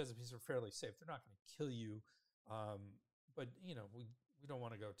benzodiazepines are fairly safe. They're not going to kill you. But, we don't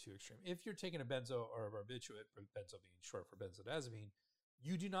want to go too extreme. If you're taking a benzo or a barbiturate, benzo being short for benzodiazepine,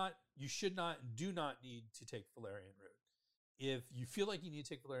 you should not, do not need to take valerian root. If you feel like you need to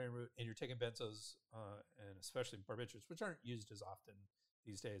take valerian root and you're taking benzos, and especially barbiturates, which aren't used as often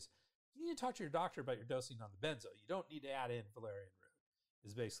these days, you need to talk to your doctor about your dosing on the benzo. You don't need to add in valerian root,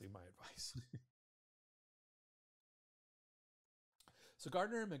 is basically my advice. So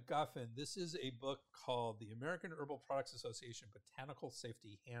Gardner and McGuffin, this is a book called the American Herbal Products Association Botanical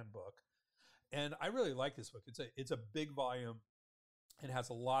Safety Handbook. And I really like this book. It's a big volume. It has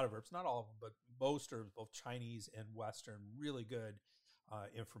a lot of herbs, not all of them, but most herbs, both Chinese and Western, really good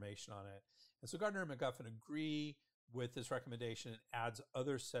information on it. And so Gardner and McGuffin agree with this recommendation. It adds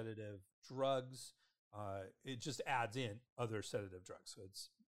other sedative drugs. It just adds in other sedative drugs. So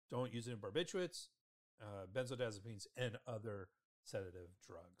don't use it in barbiturates, benzodiazepines, and other sedative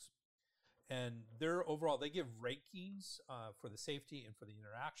drugs. And they give rankings for the safety and for the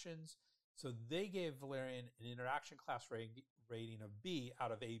interactions. So they gave valerian an interaction class rating of B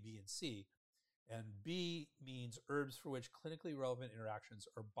out of A, B, and C. And B means herbs for which clinically relevant interactions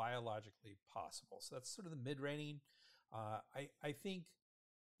are biologically possible. So that's sort of the mid-rating. I think,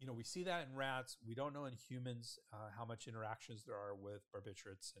 we see that in rats. We don't know in humans how much interactions there are with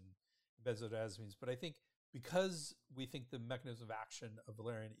barbiturates and benzodiazepines. But I think because we think the mechanism of action of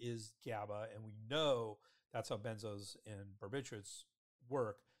valerian is GABA, and we know that's how benzos and barbiturates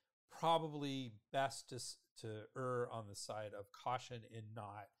work, probably best to err on the side of caution and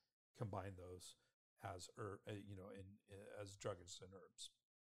not combine those as as drugs and herbs.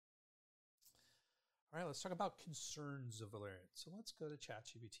 All right, let's talk about concerns of valerian. So let's go to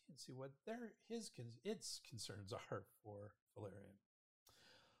ChatGPT and see what its concerns are for valerian.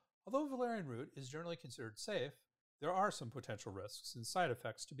 Although valerian root is generally considered safe, there are some potential risks and side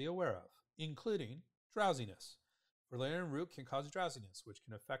effects to be aware of, including drowsiness. Valerian root can cause drowsiness, which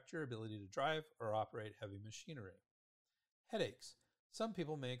can affect your ability to drive or operate heavy machinery. Headaches. Some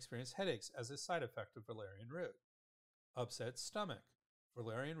people may experience headaches as a side effect of valerian root. Upset stomach.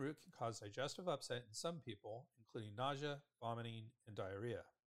 Valerian root can cause digestive upset in some people, including nausea, vomiting, and diarrhea.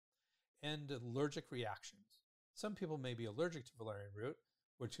 And allergic reactions. Some people may be allergic to valerian root,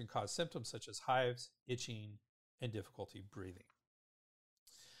 which can cause symptoms such as hives, itching, and difficulty breathing.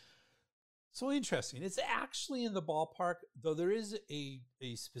 So interesting. It's actually in the ballpark, though there is a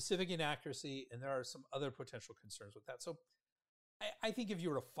specific inaccuracy, and there are some other potential concerns with that. So I think if you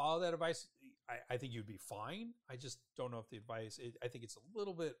were to follow that advice, I think you'd be fine. I just don't know if the advice, I think it's a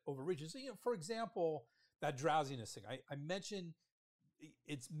little bit overreaching. So, for example, that drowsiness thing, I mentioned,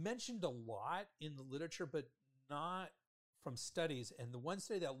 it's mentioned a lot in the literature, but not from studies. And the one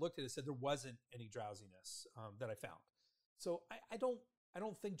study that looked at it said there wasn't any drowsiness that I found. So I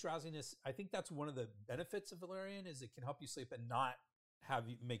don't think drowsiness, I think that's one of the benefits of valerian is it can help you sleep and not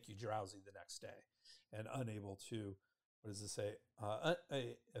make you drowsy the next day and unable to, what does it say?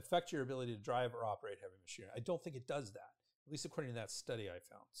 Affect your ability to drive or operate heavy machinery. I don't think it does that, at least according to that study I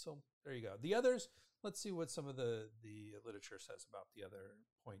found. So there you go. The others, let's see what some of the literature says about the other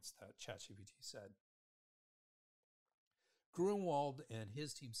points that ChatGPT said. Grunwald and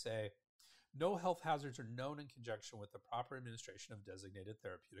his team say, no health hazards are known in conjunction with the proper administration of designated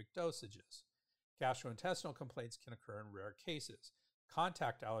therapeutic dosages. Gastrointestinal complaints can occur in rare cases,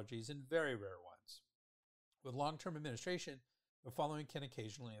 contact allergies in very rare ones. With long-term administration, the following can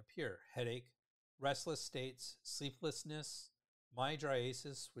occasionally appear: headache, restless states, sleeplessness,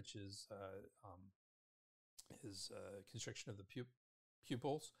 mydriasis, which is constriction of the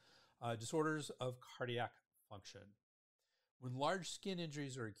pupils, disorders of cardiac function. When large skin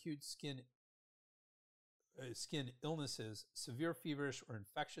injuries or acute skin illnesses, severe feverish or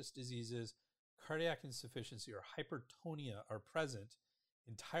infectious diseases, cardiac insufficiency, or hypertonia are present,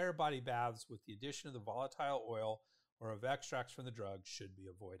 entire body baths with the addition of the volatile oil or of extracts from the drug should be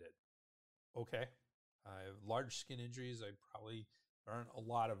avoided. Okay. I have large skin injuries. There aren't a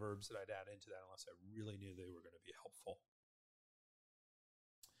lot of herbs that I'd add into that unless I really knew they were going to be helpful.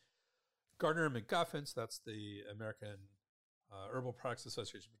 Gardner and McGuffin, so that's the American Herbal Products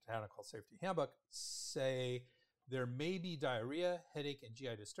Association Botanical Safety Handbook, say there may be diarrhea, headache, and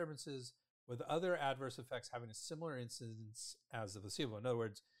GI disturbances with other adverse effects having a similar incidence as the placebo. In other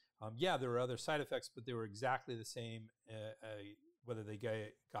words, there were other side effects, but they were exactly the same whether they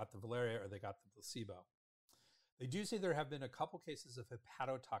got the Valeria or they got the placebo. They do say there have been a couple cases of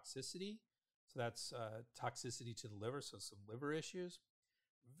hepatotoxicity. So that's toxicity to the liver, so some liver issues.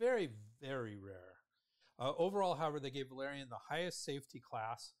 Very, very rare. Overall, however, they gave valerian the highest safety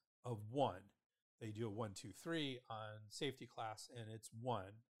class of 1. They do a 1, 2, 3 on safety class, and it's 1.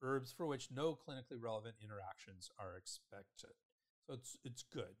 Herbs for which no clinically relevant interactions are expected. So it's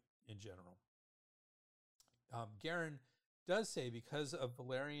good in general. Guerin does say because of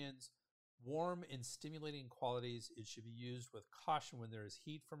valerian's warm and stimulating qualities, it should be used with caution when there is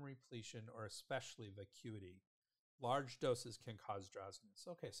heat from repletion or especially vacuity. Large doses can cause drowsiness.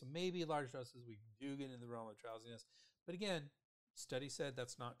 Okay, so maybe large doses, we do get in the realm of drowsiness. But again, study said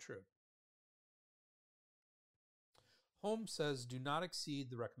that's not true. Holmes says do not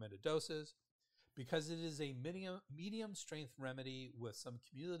exceed the recommended doses. Because it is a medium strength remedy with some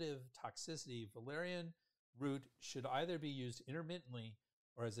cumulative toxicity, valerian root should either be used intermittently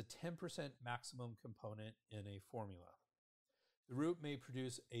or as a 10% maximum component in a formula. The root may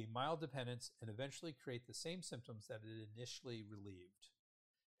produce a mild dependence and eventually create the same symptoms that it initially relieved.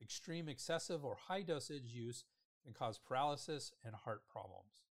 Extreme excessive or high dosage use can cause paralysis and heart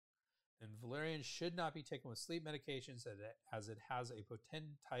problems. And valerian should not be taken with sleep medications as it has a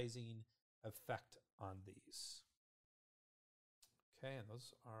potentizing effect on these. Okay, and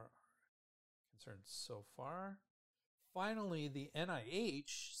those are our concerns so far. Finally, the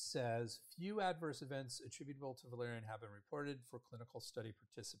NIH says few adverse events attributable to valerian have been reported for clinical study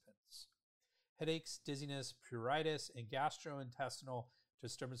participants. Headaches, dizziness, pruritus, and gastrointestinal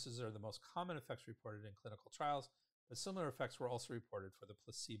disturbances are the most common effects reported in clinical trials, but similar effects were also reported for the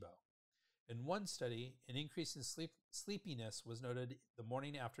placebo. In one study, an increase in sleepiness was noted the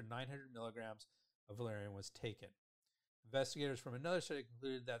morning after 900 milligrams of valerian was taken. Investigators from another study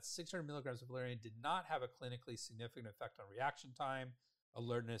concluded that 600 milligrams of valerian did not have a clinically significant effect on reaction time,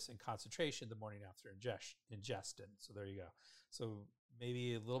 alertness, and concentration the morning after ingestion. So there you go. So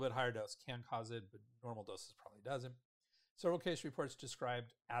maybe a little bit higher dose can cause it, but normal doses probably doesn't. Several case reports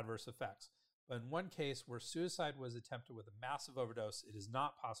described adverse effects. But in one case where suicide was attempted with a massive overdose, it is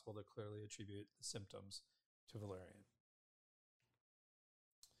not possible to clearly attribute the symptoms to valerian.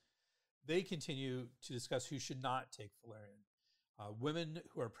 They continue to discuss who should not take valerian. Women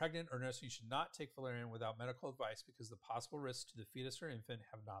who are pregnant or nursing should not take valerian without medical advice because the possible risks to the fetus or infant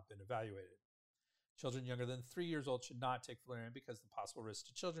have not been evaluated. Children younger than 3 years old should not take valerian because the possible risks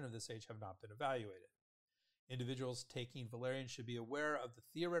to children of this age have not been evaluated. Individuals taking valerian should be aware of the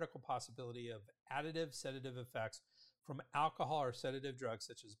theoretical possibility of additive sedative effects from alcohol or sedative drugs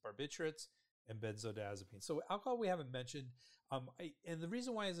such as barbiturates and benzodiazepines. So alcohol we haven't mentioned. And the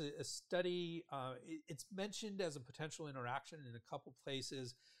reason why is a study, it's mentioned as a potential interaction in a couple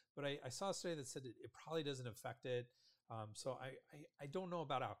places, but I saw a study that said it probably doesn't affect it. So I don't know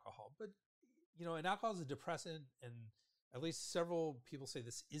about alcohol, but and alcohol is a depressant, and at least several people say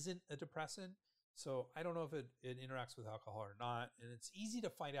this isn't a depressant. So I don't know if it interacts with alcohol or not, and it's easy to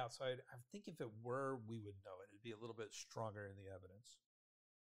find out. So I think if it were, we would know it. It'd be a little bit stronger in the evidence.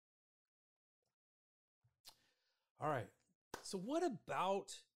 All right. So what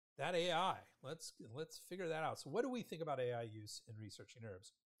about that AI? Let's figure that out. So what do we think about AI use in researching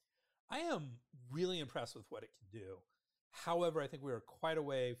herbs? I am really impressed with what it can do. However, I think we are quite a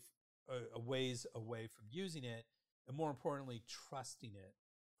ways away from using it, and more importantly, trusting it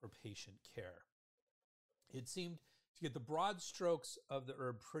for patient care. It seemed to get the broad strokes of the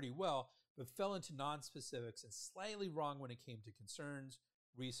herb pretty well, but fell into non-specifics and slightly wrong when it came to concerns,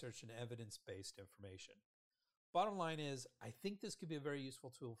 research, and evidence-based information. Bottom line is, I think this could be a very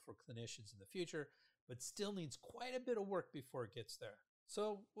useful tool for clinicians in the future, but still needs quite a bit of work before it gets there.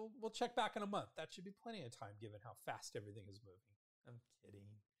 So we'll check back in a month. That should be plenty of time given how fast everything is moving. I'm kidding.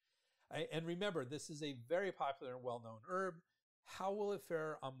 And remember, this is a very popular and well-known herb. How will it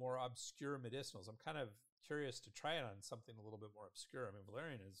fare on more obscure medicinals? I'm kind of curious to try it on something a little bit more obscure. I mean,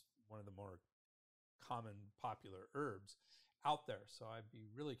 valerian is one of the more common, popular herbs out there. So I'd be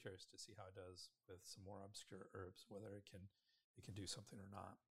really curious to see how it does with some more obscure herbs, whether it can do something or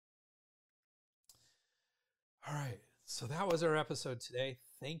not. All right. So that was our episode today.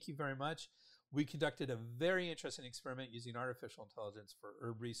 Thank you very much. We conducted a very interesting experiment using artificial intelligence for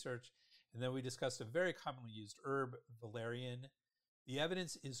herb research. And then we discussed a very commonly used herb, valerian. The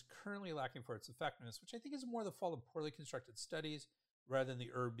evidence is currently lacking for its effectiveness, which I think is more the fault of poorly constructed studies rather than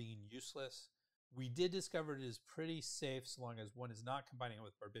the herb being useless. We did discover it is pretty safe so long as one is not combining it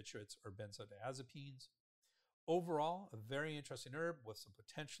with barbiturates or benzodiazepines. Overall, a very interesting herb with some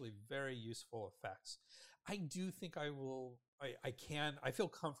potentially very useful effects. I do think I feel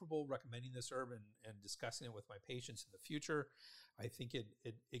comfortable recommending this herb and discussing it with my patients in the future. I think it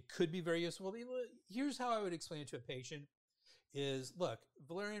could be very useful. Here's how I would explain it to a patient is, look,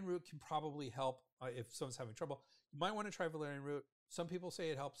 valerian root can probably help if someone's having trouble. You might want to try valerian root. Some people say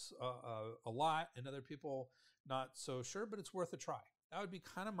it helps a lot, and other people not so sure, but it's worth a try. That would be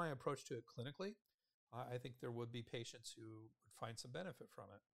kind of my approach to it clinically. I think there would be patients who would find some benefit from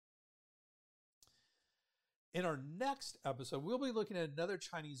it. In our next episode, we'll be looking at another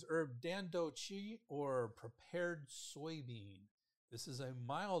Chinese herb, dandochi, or prepared soybean. This is a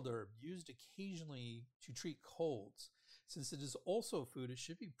mild herb used occasionally to treat colds. Since it is also food, it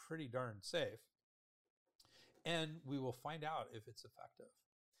should be pretty darn safe. And we will find out if it's effective.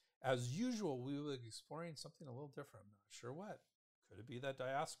 As usual, we will be exploring something a little different. I'm not sure what. Could it be that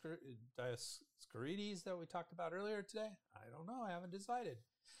Dioscorides that we talked about earlier today? I don't know. I haven't decided.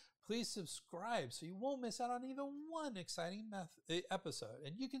 Please subscribe so you won't miss out on even one exciting episode.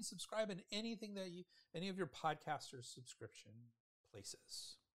 And you can subscribe in any of your podcaster subscription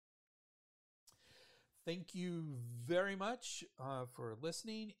places. Thank you very much for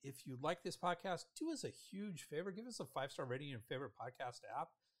listening. If you like this podcast, do us a huge favor. Give us a 5-star rating in your favorite podcast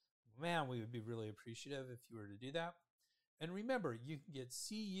app. Man, we would be really appreciative if you were to do that. And remember, you can get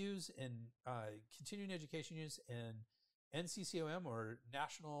CUs and continuing education use and NCCOM, or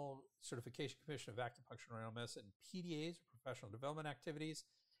National Certification Commission of Acupuncture and Oriental Medicine, PDAs, or Professional Development Activities,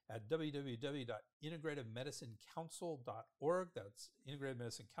 at www.integrativeMedicineCouncil.org. That's Integrative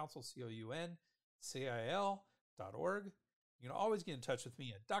Medicine Council, COUNCIL.org. You can always get in touch with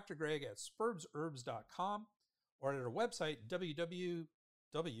me at Dr. Greg at SperbsHerbs.com, or at our website, there's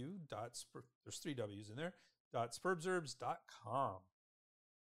 3 W's in there, .SperbsHerbs.com.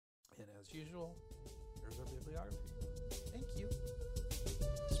 And as usual, here's our bibliography. Thank you.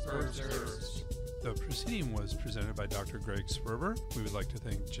 Sperb Herbs. The proceeding was presented by Dr. Greg Sperber. We would like to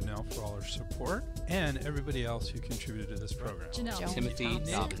thank Janelle for all her support and everybody else who contributed to this program. Janelle. Timothy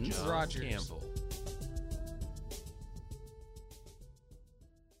Thompson. Dobbins. Rogers. Campbell.